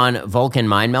full-on Vulcan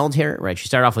mind meld here, right? She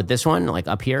started off with this one, like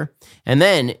up here, and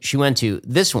then she went to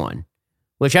this one,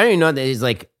 which I don't even know that is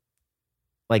like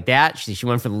that. She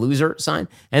went for the loser sign,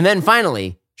 and then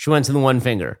finally she went to the one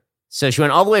finger. So she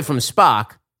went all the way from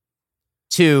Spock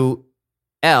to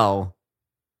L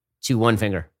to one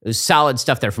finger. It was solid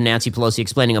stuff there from Nancy Pelosi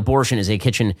explaining abortion is a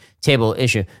kitchen table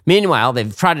issue. Meanwhile,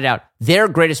 they've trotted out their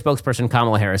greatest spokesperson,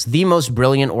 Kamala Harris, the most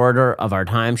brilliant orator of our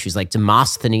time. She's like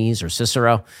Demosthenes or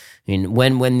Cicero. I mean,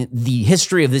 when the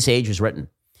history of this age is written,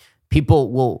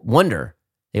 people will wonder,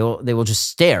 they will just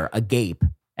stare agape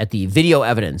at the video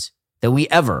evidence that we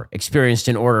ever experienced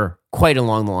an order quite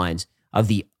along the lines of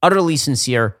the utterly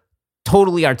sincere,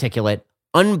 totally articulate,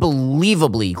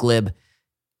 unbelievably glib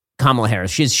Kamala Harris.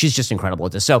 She's just incredible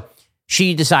at this. So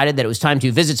she decided that it was time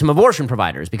to visit some abortion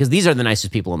providers because these are the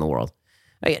nicest people in the world.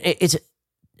 It's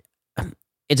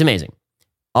amazing.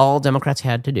 All Democrats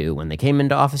had to do when they came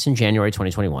into office in January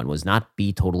 2021 was not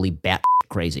be totally bat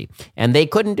crazy. And they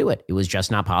couldn't do it. It was just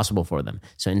not possible for them.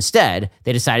 So instead,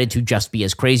 they decided to just be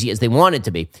as crazy as they wanted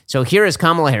to be. So here is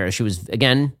Kamala Harris.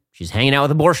 She's hanging out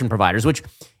with abortion providers, which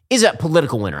is a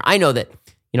political winner. I know that.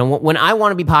 You know, when I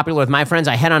want to be popular with my friends,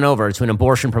 I head on over to an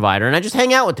abortion provider and I just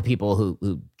hang out with the people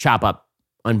who chop up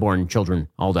unborn children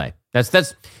all day.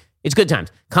 It's good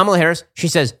times. Kamala Harris, she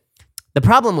says, the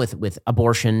problem with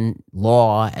abortion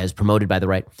law as promoted by the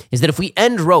right is that if we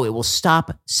end Roe, it will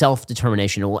stop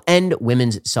self-determination. It will end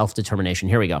women's self-determination.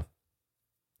 Here we go.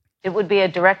 It would be a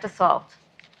direct assault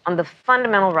on the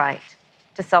fundamental right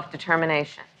to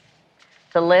self-determination,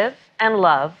 to live and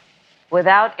love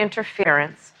without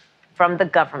interference from the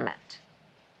government.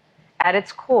 At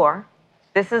its core,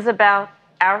 this is about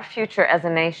our future as a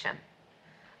nation,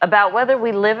 about whether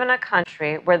we live in a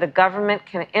country where the government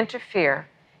can interfere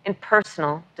in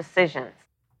personal decisions.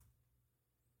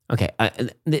 Okay,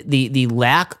 the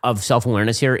lack of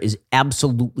self-awareness here is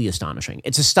absolutely astonishing.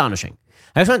 It's astonishing.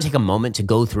 I just want to take a moment to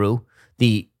go through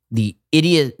the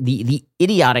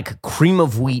idiotic cream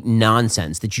of wheat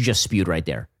nonsense that you just spewed right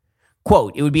there.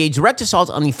 Quote, it would be a direct assault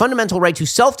on the fundamental right to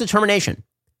self-determination.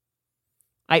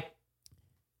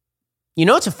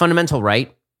 It's a fundamental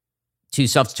right to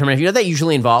self-determination. You know what that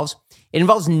usually involves? It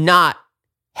involves not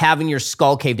having your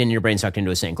skull caved in and your brain sucked into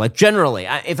a sink. Like generally,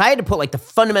 if I had to put like the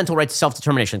fundamental right to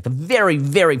self-determination, like the very,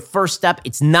 very first step,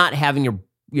 it's not having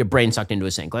your brain sucked into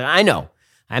a sink. Like I know,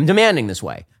 I'm demanding this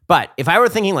way. But if I were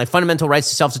thinking like fundamental rights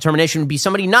to self-determination would be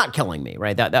somebody not killing me,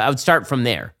 right? That I would start from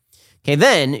there. Okay,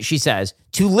 then she says,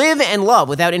 to live and love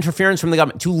without interference from the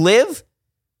government. To live?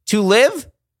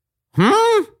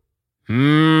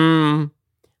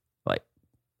 Like,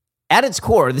 at its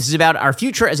core, this is about our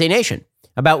future as a nation,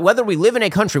 about whether we live in a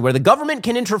country where the government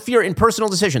can interfere in personal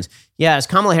decisions. Yes,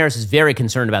 Kamala Harris is very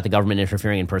concerned about the government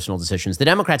interfering in personal decisions. The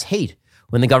Democrats hate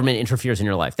when the government interferes in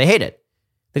your life. They hate it.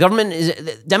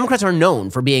 Democrats are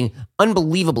known for being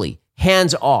unbelievably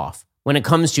hands-off when it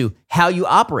comes to how you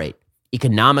operate.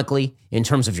 Economically, in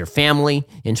terms of your family,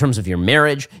 in terms of your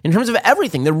marriage, in terms of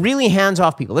everything. They're really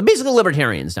hands-off people. They're basically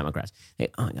libertarians, Democrats.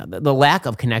 Oh my God, the lack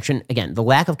of connection, again, the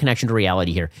lack of connection to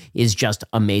reality here is just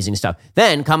amazing stuff.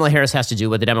 Then Kamala Harris has to do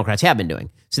what the Democrats have been doing.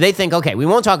 So they think, okay, we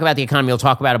won't talk about the economy, we'll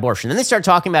talk about abortion. Then they start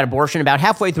talking about abortion. About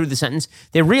halfway through the sentence,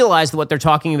 they realize that what they're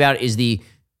talking about is the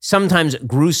sometimes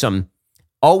gruesome,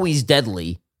 always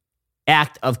deadly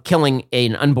act of killing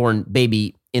an unborn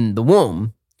baby in the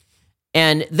womb.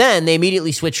 And then they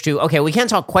immediately switch to, okay, we can't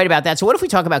talk quite about that. So what if we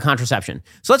talk about contraception?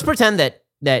 So let's pretend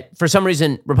that for some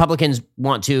reason Republicans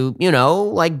want to,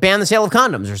 like ban the sale of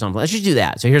condoms or something. Let's just do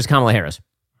that. So here's Kamala Harris.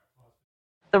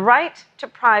 The right to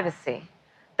privacy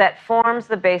that forms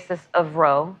the basis of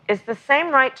Roe is the same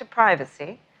right to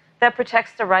privacy that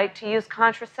protects the right to use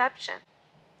contraception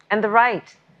and the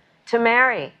right to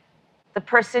marry the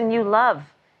person you love,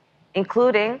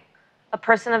 including a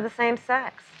person of the same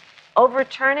sex.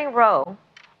 Overturning Roe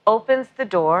opens the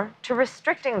door to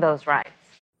restricting those rights.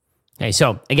 Okay,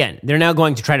 so again, they're now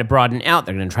going to try to broaden out.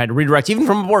 They're going to try to redirect even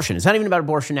from abortion. It's not even about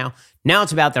abortion now. Now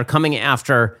it's about they're coming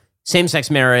after same-sex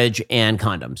marriage and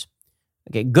condoms.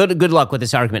 Okay, good luck with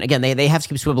this argument. Again, they have to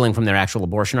keep swiveling from their actual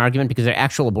abortion argument because their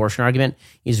actual abortion argument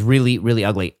is really, really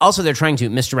ugly. Also, they're trying to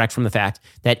misdirect from the fact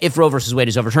that if Roe versus Wade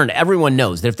is overturned, everyone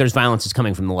knows that if there's violence, it's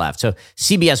coming from the left. So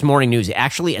CBS Morning News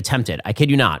actually attempted, I kid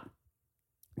you not,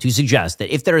 to suggest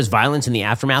that if there is violence in the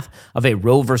aftermath of a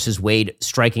Roe versus Wade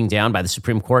striking down by the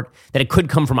Supreme Court, that it could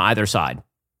come from either side.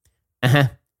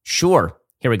 Sure.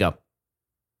 Here we go.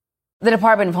 The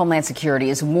Department of Homeland Security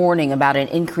is warning about an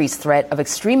increased threat of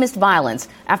extremist violence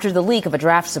after the leak of a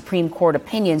draft Supreme Court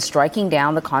opinion striking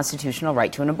down the constitutional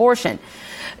right to an abortion.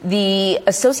 The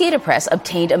Associated Press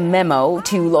obtained a memo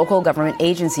to local government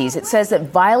agencies. It says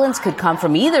that violence could come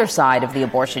from either side of the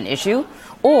abortion issue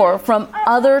or from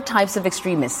other types of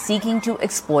extremists seeking to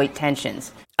exploit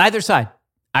tensions. Either side.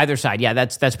 Yeah,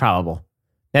 that's probable.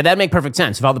 Now, that'd make perfect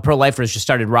sense if all the pro-lifers just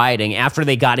started rioting after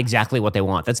they got exactly what they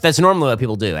want. That's normally what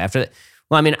people do. I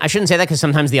shouldn't say that because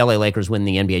sometimes the LA Lakers win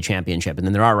the NBA championship and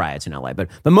then there are riots in LA. But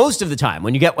most of the time,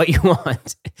 when you get what you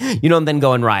want, you don't then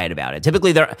go and riot about it.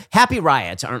 Typically, happy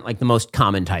riots aren't like the most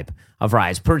common type of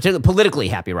riots, particularly politically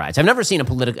happy riots. I've never seen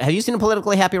have you seen a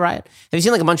politically happy riot? Have you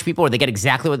seen like a bunch of people where they get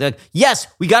exactly what they're like, yes,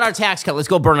 we got our tax cut, let's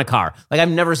go burn a car. Like,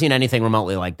 I've never seen anything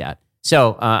remotely like that.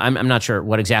 So I'm not sure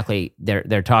what exactly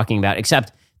they're talking about,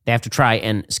 except they have to try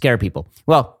and scare people.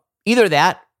 Well, either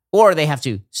that or they have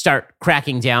to start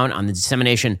cracking down on the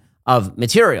dissemination of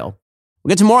material. We'll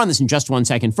get to more on this in just 1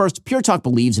 second. First, Pure Talk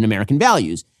believes in American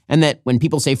values and that when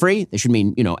people say free, they should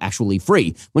mean, actually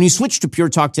free. When you switch to Pure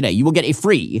Talk today, you will get a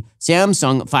free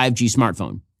Samsung 5G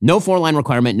smartphone. No 4-line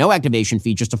requirement, no activation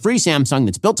fee, just a free Samsung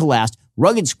that's built to last,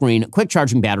 rugged screen, quick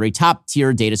charging battery,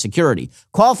 top-tier data security.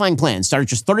 Qualifying plans start at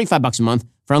just $35 a month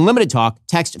for unlimited talk,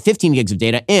 text, 15 gigs of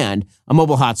data, and a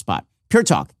mobile hotspot. Pure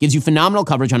Talk gives you phenomenal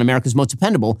coverage on America's most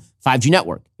dependable 5G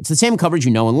network. It's the same coverage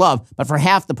you know and love, but for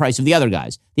half the price of the other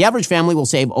guys. The average family will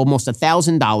save almost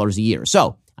 $1,000 a year.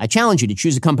 So I challenge you to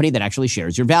choose a company that actually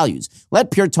shares your values.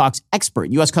 Let Pure Talk's expert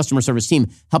U.S. customer service team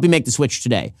help you make the switch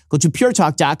today. Go to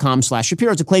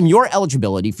puretalk.com/Shapiro to claim your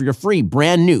eligibility for your free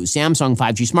brand new Samsung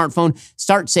 5G smartphone.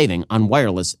 Start saving on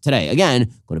wireless today.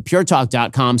 Again, go to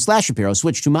puretalk.com/Shapiro.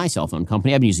 Switch to my cell phone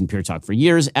company. I've been using Pure Talk for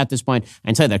years at this point. I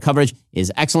can tell you their coverage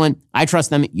is excellent. I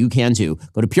trust them. You can too.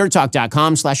 Go to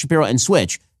puretalk.com/Shapiro and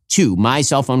switch to my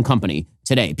cell phone company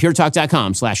today.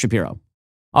 puretalk.com/Shapiro.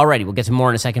 Alrighty, we'll get to more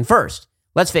in a second. First,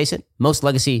 let's face it, most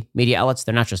legacy media outlets,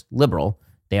 they're not just liberal,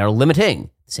 they are limiting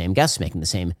the same guests, making the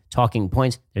same talking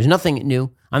points. There's nothing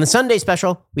new. On the Sunday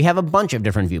special, we have a bunch of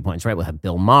different viewpoints, right? We'll have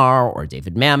Bill Maher or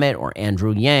David Mamet or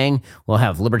Andrew Yang. We'll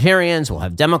have libertarians, we'll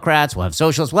have Democrats, we'll have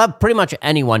socialists, we'll have pretty much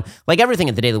anyone. Like everything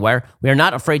at the Daily Wire, we are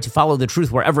not afraid to follow the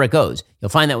truth wherever it goes. You'll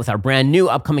find that with our brand new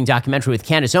upcoming documentary with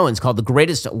Candace Owens called The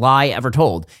Greatest Lie Ever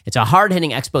Told. It's a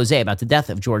hard-hitting expose about the death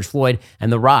of George Floyd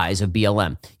and the rise of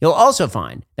BLM. You'll also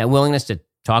find that willingness to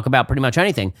talk about pretty much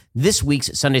anything. This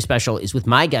week's Sunday special is with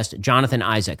my guest, Jonathan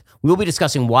Isaac. We will be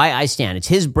discussing Why I Stand. It's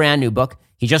his brand new book.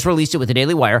 He just released it with the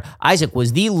Daily Wire. Isaac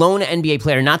was the lone NBA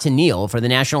player not to kneel for the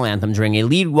national anthem during a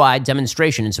league-wide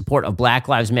demonstration in support of Black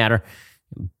Lives Matter,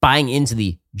 buying into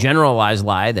the generalized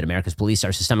lie that America's police are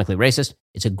systemically racist.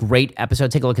 It's a great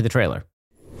episode. Take a look at the trailer.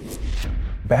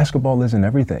 Basketball isn't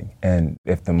everything. And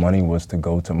if the money was to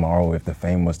go tomorrow, if the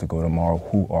fame was to go tomorrow,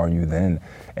 who are you then?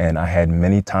 And I had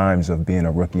many times of being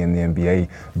a rookie in the NBA,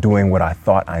 doing what I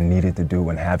thought I needed to do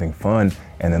and having fun,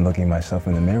 and then looking myself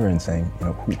in the mirror and saying,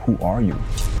 who are you?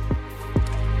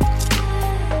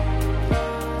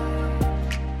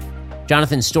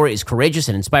 Jonathan's story is courageous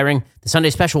and inspiring. The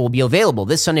Sunday special will be available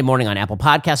this Sunday morning on Apple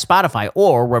Podcasts, Spotify,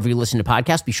 or wherever you listen to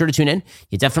podcasts. Be sure to tune in.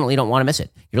 You definitely don't want to miss it.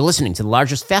 You're listening to the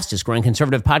largest, fastest growing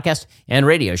conservative podcast and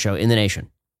radio show in the nation.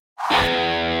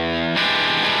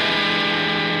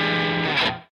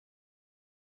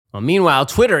 Well, meanwhile,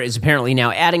 Twitter is apparently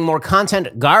now adding more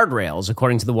content guardrails,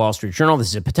 according to the Wall Street Journal. This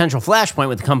is a potential flashpoint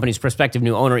with the company's prospective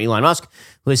new owner, Elon Musk,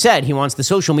 who has said he wants the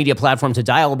social media platform to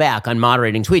dial back on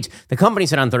moderating tweets. The company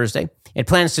said on Thursday it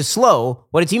plans to slow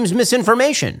what it deems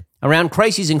misinformation around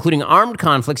crises including armed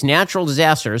conflicts, natural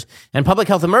disasters, and public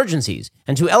health emergencies,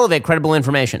 and to elevate credible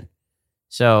information.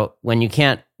 So when you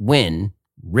can't win,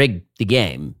 rig the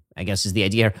game, I guess is the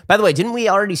idea here. By the way, didn't we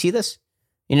already see this?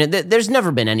 There's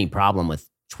never been any problem with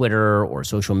Twitter or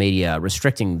social media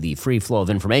restricting the free flow of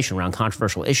information around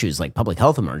controversial issues like public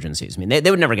health emergencies. I mean, they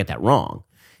would never get that wrong.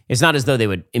 It's not as though they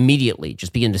would immediately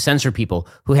just begin to censor people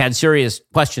who had serious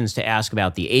questions to ask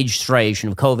about the age striation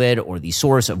of COVID or the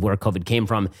source of where COVID came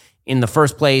from in the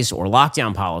first place or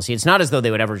lockdown policy. It's not as though they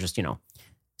would ever just,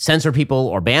 censor people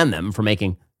or ban them for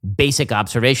making basic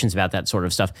observations about that sort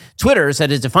of stuff. Twitter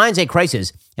said it defines a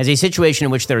crisis as a situation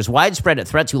in which there is widespread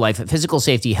threat to life, physical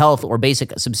safety, health, or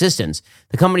basic subsistence.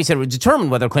 The company said it would determine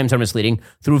whether claims are misleading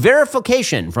through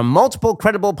verification from multiple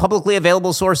credible, publicly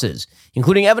available sources,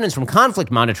 including evidence from conflict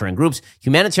monitoring groups,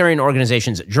 humanitarian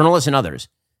organizations, journalists, and others.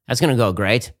 That's going to go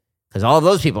great because all of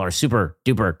those people are super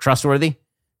duper trustworthy.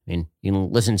 I mean, you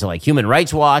can listen to like Human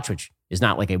Rights Watch, which is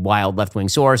not like a wild left-wing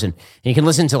source. And you can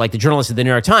listen to like the journalists at the New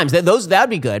York Times. That'd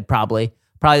be good, probably.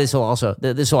 This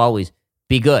will always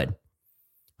be good.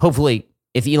 Hopefully,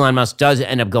 if Elon Musk does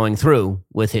end up going through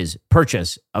with his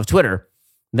purchase of Twitter,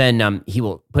 then he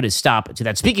will put a stop to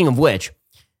that. Speaking of which,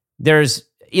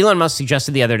 Elon Musk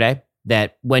suggested the other day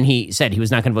that when he said he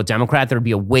was not going to vote Democrat, there would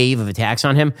be a wave of attacks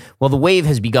on him. Well, the wave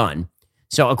has begun.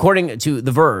 So according to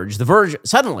The Verge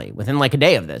suddenly, within like a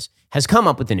day of this, has come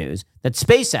up with the news that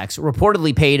SpaceX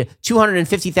reportedly paid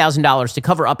 $250,000 to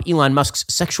cover up Elon Musk's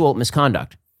sexual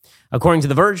misconduct. According to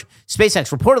The Verge,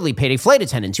 SpaceX reportedly paid a flight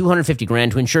attendant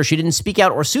 $250,000 to ensure she didn't speak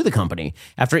out or sue the company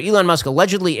after Elon Musk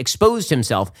allegedly exposed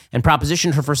himself and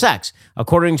propositioned her for sex,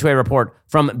 according to a report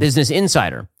from Business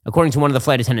Insider. According to one of the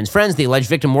flight attendant's friends, the alleged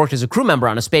victim worked as a crew member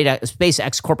on a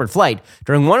SpaceX corporate flight.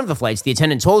 During one of the flights, the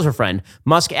attendant told her friend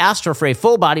Musk asked her for a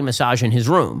full-body massage in his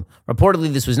room.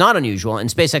 Reportedly, this was not unusual,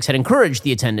 and SpaceX had encouraged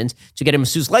the attendant to get a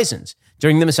masseuse license.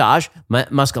 During the massage,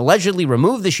 Musk allegedly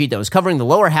removed the sheet that was covering the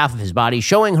lower half of his body,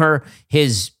 showing her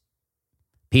his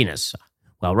penis.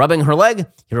 While rubbing her leg,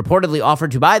 he reportedly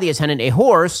offered to buy the attendant a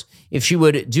horse if she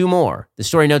would do more. The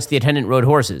story notes the attendant rode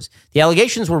horses. The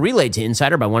allegations were relayed to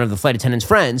Insider by one of the flight attendant's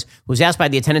friends, who was asked by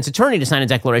the attendant's attorney to sign a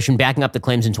declaration backing up the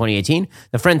claims in 2018.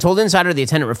 The friend told Insider the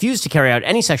attendant refused to carry out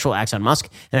any sexual acts on Musk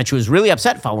and that she was really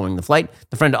upset following the flight.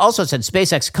 The friend also said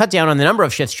SpaceX cut down on the number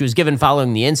of shifts she was given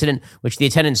following the incident, which the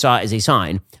attendant saw as a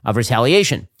sign of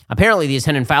retaliation. Apparently, the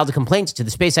attendant filed a complaint to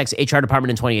the SpaceX HR department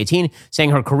in 2018, saying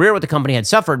her career with the company had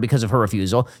suffered because of her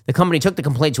refusal. The company took the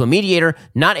complaint to a mediator,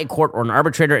 not a court or an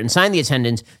arbitrator, and signed the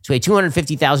attendant to a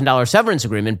 $250,000 severance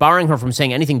agreement, barring her from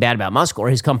saying anything bad about Musk or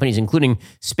his companies, including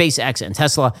SpaceX and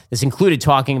Tesla. This included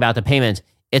talking about the payment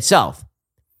itself.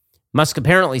 Musk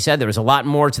apparently said there was a lot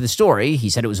more to the story. He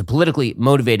said it was a politically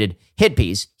motivated hit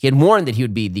piece. He had warned that he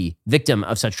would be the victim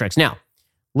of such tricks. Now,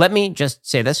 let me just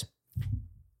say this.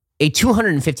 A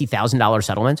 $250,000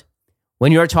 settlement,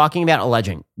 when you're talking about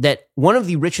alleging that one of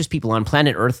the richest people on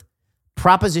planet Earth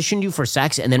propositioned you for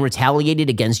sex and then retaliated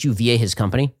against you via his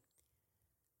company,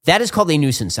 that is called a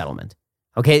nuisance settlement.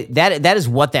 Okay, that is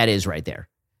what that is right there.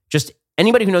 Just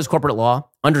anybody who knows corporate law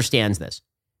understands this.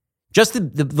 Just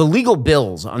the legal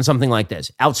bills on something like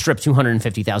this outstrip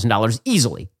 $250,000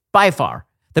 easily, by far.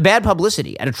 The bad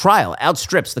publicity at a trial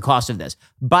outstrips the cost of this,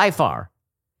 by far.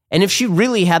 And if she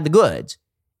really had the goods,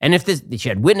 and if she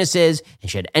had witnesses and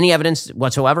she had any evidence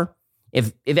whatsoever,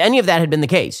 if any of that had been the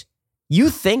case, you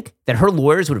think that her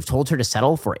lawyers would have told her to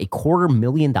settle for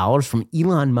 $250,000 from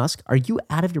Elon Musk? Are you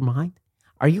out of your mind?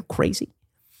 Are you crazy?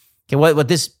 Okay, what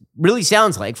this really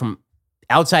sounds like from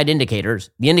outside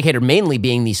indicators, the indicator mainly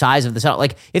being the size of the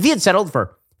settlement. Like if he had settled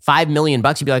for $5 million,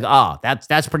 you'd be like, oh,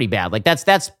 that's pretty bad. Like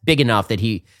that's big enough that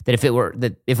if it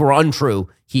were untrue,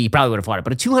 he probably would have fought it.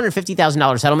 But a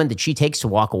 $250,000 settlement that she takes to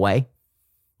walk away,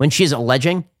 when she is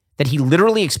alleging that he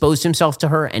literally exposed himself to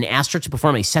her and asked her to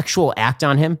perform a sexual act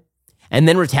on him and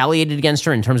then retaliated against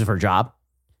her in terms of her job,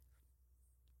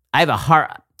 I have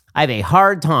a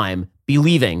hard time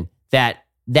believing that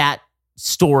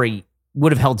story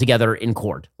would have held together in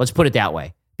court. Let's put it that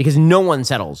way. Because no one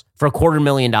settles for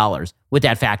 $250,000 with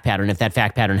that fact pattern if that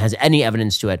fact pattern has any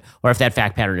evidence to it or if that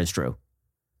fact pattern is true.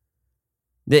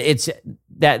 That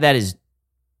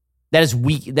is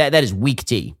weak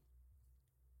tea.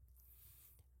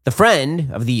 The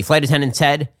friend of the flight attendant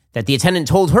said that the attendant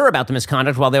told her about the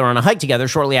misconduct while they were on a hike together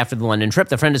shortly after the London trip.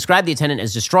 The friend described the attendant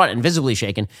as distraught and visibly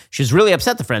shaken. She was really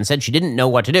upset, the friend said. She didn't know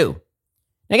what to do.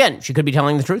 Again, she could be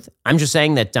telling the truth. I'm just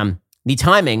saying that the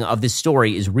timing of this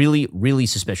story is really, really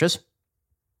suspicious.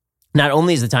 Not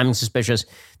only is the timing suspicious,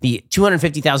 the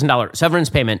 $250,000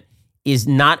 severance payment is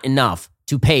not enough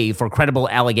to pay for credible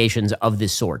allegations of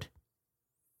this sort.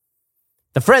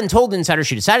 The friend told Insider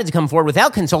she decided to come forward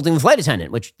without consulting the flight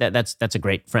attendant, which that's a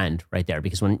great friend right there,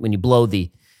 because when you blow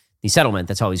the settlement,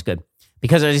 that's always good.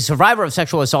 Because as a survivor of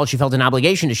sexual assault, she felt an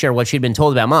obligation to share what she'd been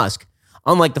told about Musk.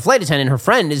 Unlike the flight attendant, her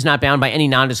friend is not bound by any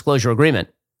non-disclosure agreement.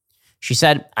 She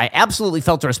said, I absolutely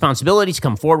felt a responsibility to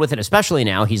come forward with it, especially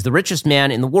now. He's the richest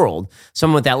man in the world.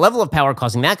 Someone with that level of power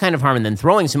causing that kind of harm and then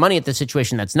throwing some money at the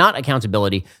situation, that's not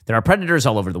accountability. There are predators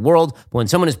all over the world, but when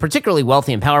someone is particularly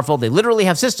wealthy and powerful, they literally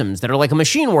have systems that are like a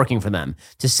machine working for them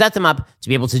to set them up to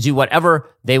be able to do whatever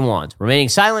they want. Remaining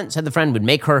silent, said the friend, would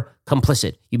make her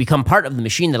complicit. You become part of the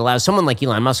machine that allows someone like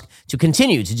Elon Musk to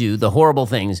continue to do the horrible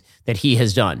things that he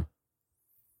has done.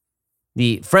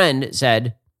 The friend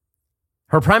said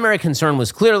her primary concern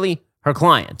was clearly her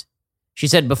client. She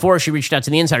said before she reached out to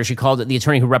the insider, she called the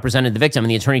attorney who represented the victim,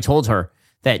 and the attorney told her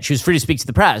that she was free to speak to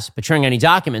the press, but sharing any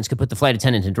documents could put the flight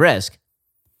attendant at risk.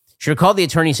 She recalled the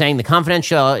attorney saying the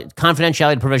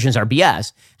confidentiality provisions are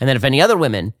BS, and that if any other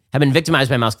women have been victimized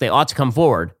by Musk, they ought to come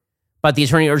forward. But the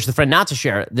attorney urged the friend not to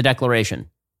share the declaration.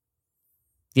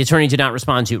 The attorney did not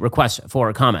respond to requests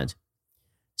for comment.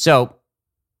 So,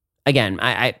 again,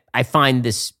 I find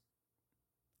this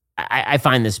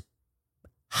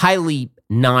highly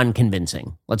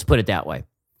non-convincing. Let's put it that way.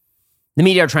 The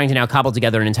media are trying to now cobble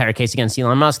together an entire case against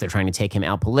Elon Musk. They're trying to take him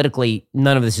out politically.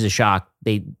 None of this is a shock.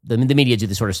 The media do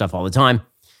this sort of stuff all the time.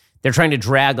 They're trying to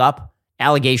drag up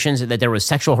allegations that there was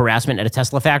sexual harassment at a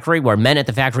Tesla factory where men at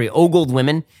the factory ogled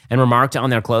women and remarked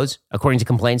on their clothes, according to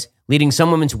complaints, leading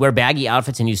some women to wear baggy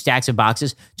outfits and use stacks of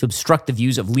boxes to obstruct the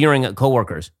views of leering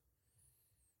coworkers.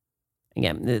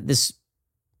 Again,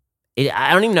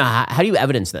 I don't even know how do you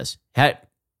evidence this?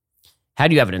 How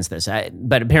do you evidence this?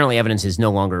 But apparently evidence is no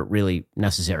longer really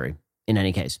necessary in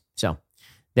any case. So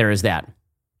there is that.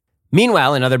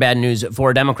 Meanwhile, in other bad news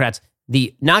for Democrats,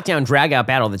 the knockdown drag-out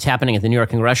battle that's happening at the New York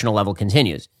congressional level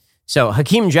continues. So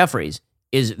Hakeem Jeffries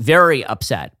is very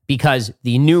upset because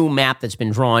the new map that's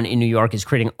been drawn in New York is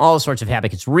creating all sorts of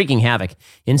havoc. It's wreaking havoc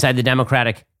inside the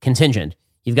Democratic contingent.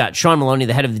 You've got Sean Maloney,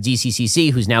 the head of the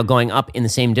DCCC, who's now going up in the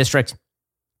same district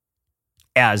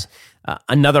as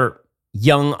another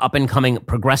young, up-and-coming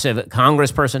progressive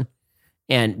congressperson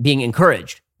and being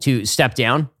encouraged to step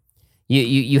down.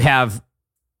 You have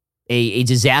a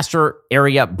disaster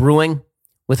area brewing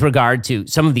with regard to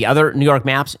some of the other New York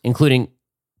maps, including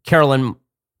Carolyn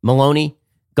Maloney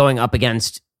going up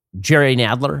against Jerry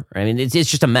Nadler. I mean, it's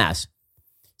just a mess.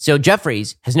 So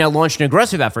Jeffries has now launched an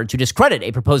aggressive effort to discredit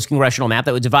a proposed congressional map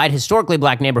that would divide historically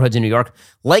black neighborhoods in New York,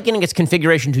 likening its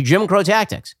configuration to Jim Crow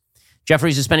tactics.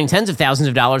 Jeffries is spending tens of thousands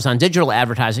of dollars on digital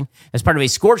advertising as part of a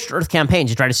scorched earth campaign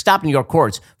to try to stop New York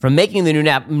courts from making the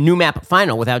new map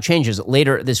final without changes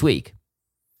later this week.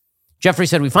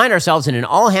 Jeffries said, "We find ourselves in an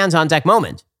all-hands-on-deck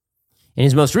moment." In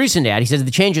his most recent ad, he says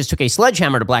the changes took a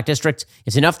sledgehammer to black districts.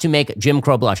 It's enough to make Jim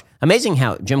Crow blush. Amazing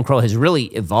how Jim Crow has really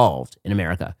evolved in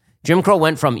America. Jim Crow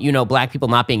went from, black people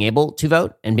not being able to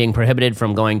vote and being prohibited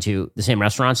from going to the same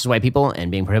restaurants as white people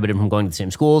and being prohibited from going to the same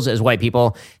schools as white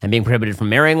people and being prohibited from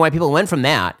marrying white people. It went from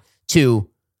that to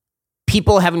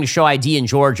people having to show ID in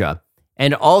Georgia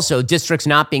and also districts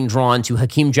not being drawn to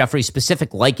Hakeem Jeffries'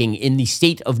 specific liking in the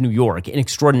state of New York, an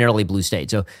extraordinarily blue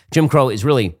state. So Jim Crow is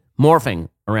really morphing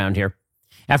around here.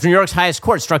 After New York's highest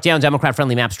court struck down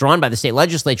Democrat-friendly maps drawn by the state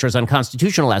legislature as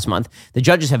unconstitutional last month, the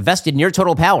judges have vested near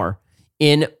total power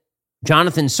in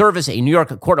Jonathan Service, a New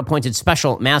York court-appointed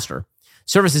special master.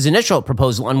 Service's initial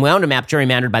proposal unwound a map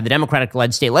gerrymandered by the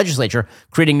Democratic-led state legislature,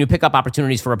 creating new pickup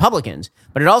opportunities for Republicans,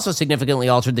 but it also significantly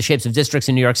altered the shapes of districts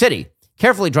in New York City,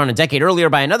 carefully drawn a decade earlier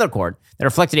by another court that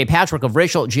reflected a patchwork of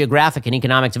racial, geographic, and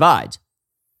economic divides.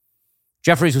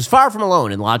 Jeffries was far from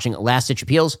alone in lodging last-ditch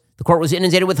appeals. The court was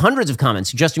inundated with hundreds of comments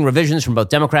suggesting revisions from both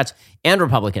Democrats and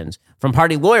Republicans, from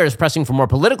party lawyers pressing for more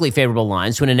politically favorable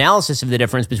lines to an analysis of the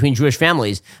difference between Jewish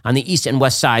families on the east and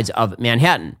west sides of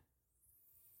Manhattan.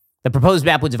 The proposed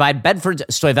map would divide Bedford,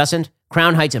 Stuyvesant,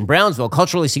 Crown Heights, and Brownsville,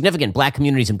 culturally significant black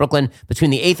communities in Brooklyn, between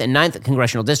the 8th and 9th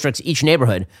congressional districts. Each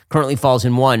neighborhood currently falls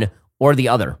in one or the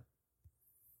other.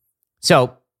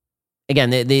 So, again,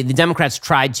 the Democrats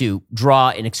tried to draw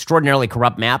an extraordinarily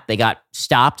corrupt map. They got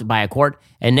stopped by a court,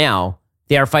 and now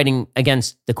they are fighting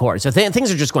against the court. So things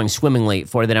are just going swimmingly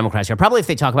for the Democrats here. Probably if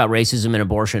they talk about racism and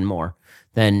abortion more,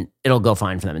 then it'll go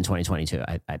fine for them in 2022,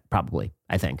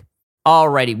 I think.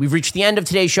 Alrighty, we've reached the end of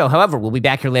today's show. However, we'll be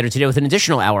back here later today with an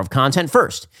additional hour of content.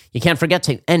 First, you can't forget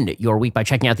to end your week by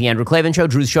checking out The Andrew Klavan Show.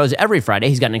 Drew's shows every Friday.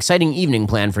 He's got an exciting evening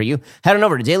planned for you. Head on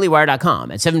over to dailywire.com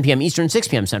at 7 p.m. Eastern, 6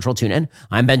 p.m. Central. Tune in.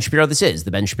 I'm Ben Shapiro. This is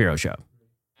The Ben Shapiro Show.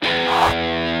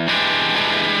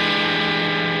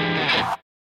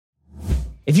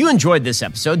 If you enjoyed this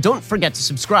episode, don't forget to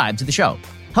subscribe to the show.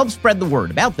 Help spread the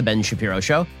word about The Ben Shapiro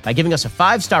Show by giving us a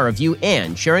 5-star review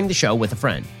and sharing the show with a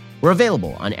friend. We're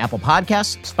available on Apple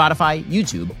Podcasts, Spotify,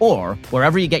 YouTube, or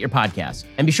wherever you get your podcasts.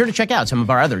 And be sure to check out some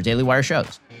of our other Daily Wire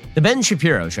shows. The Ben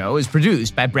Shapiro Show is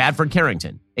produced by Bradford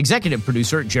Carrington, executive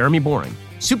producer Jeremy Boring,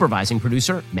 supervising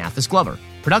producer Mathis Glover,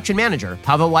 production manager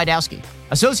Pavel Wydowski,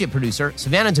 associate producer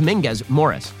Savannah Dominguez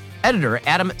Morris, editor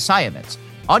Adam Sayevitz,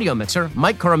 audio mixer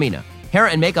Mike Coromina, hair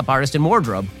and makeup artist and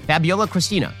wardrobe Fabiola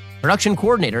Cristina, production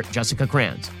coordinator Jessica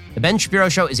Kranz. The Ben Shapiro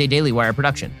Show is a Daily Wire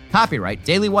production. Copyright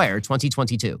Daily Wire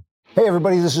 2022. Hey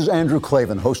everybody, this is Andrew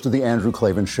Klavan, host of The Andrew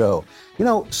Klavan Show. You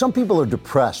know, some people are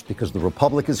depressed because the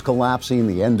republic is collapsing,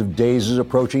 the end of days is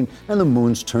approaching, and the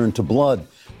moon's turned to blood.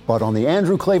 But on The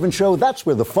Andrew Klavan Show, that's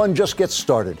where the fun just gets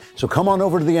started. So come on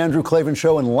over to The Andrew Klavan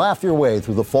Show and laugh your way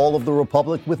through the fall of the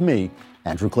republic with me,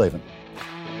 Andrew Klavan.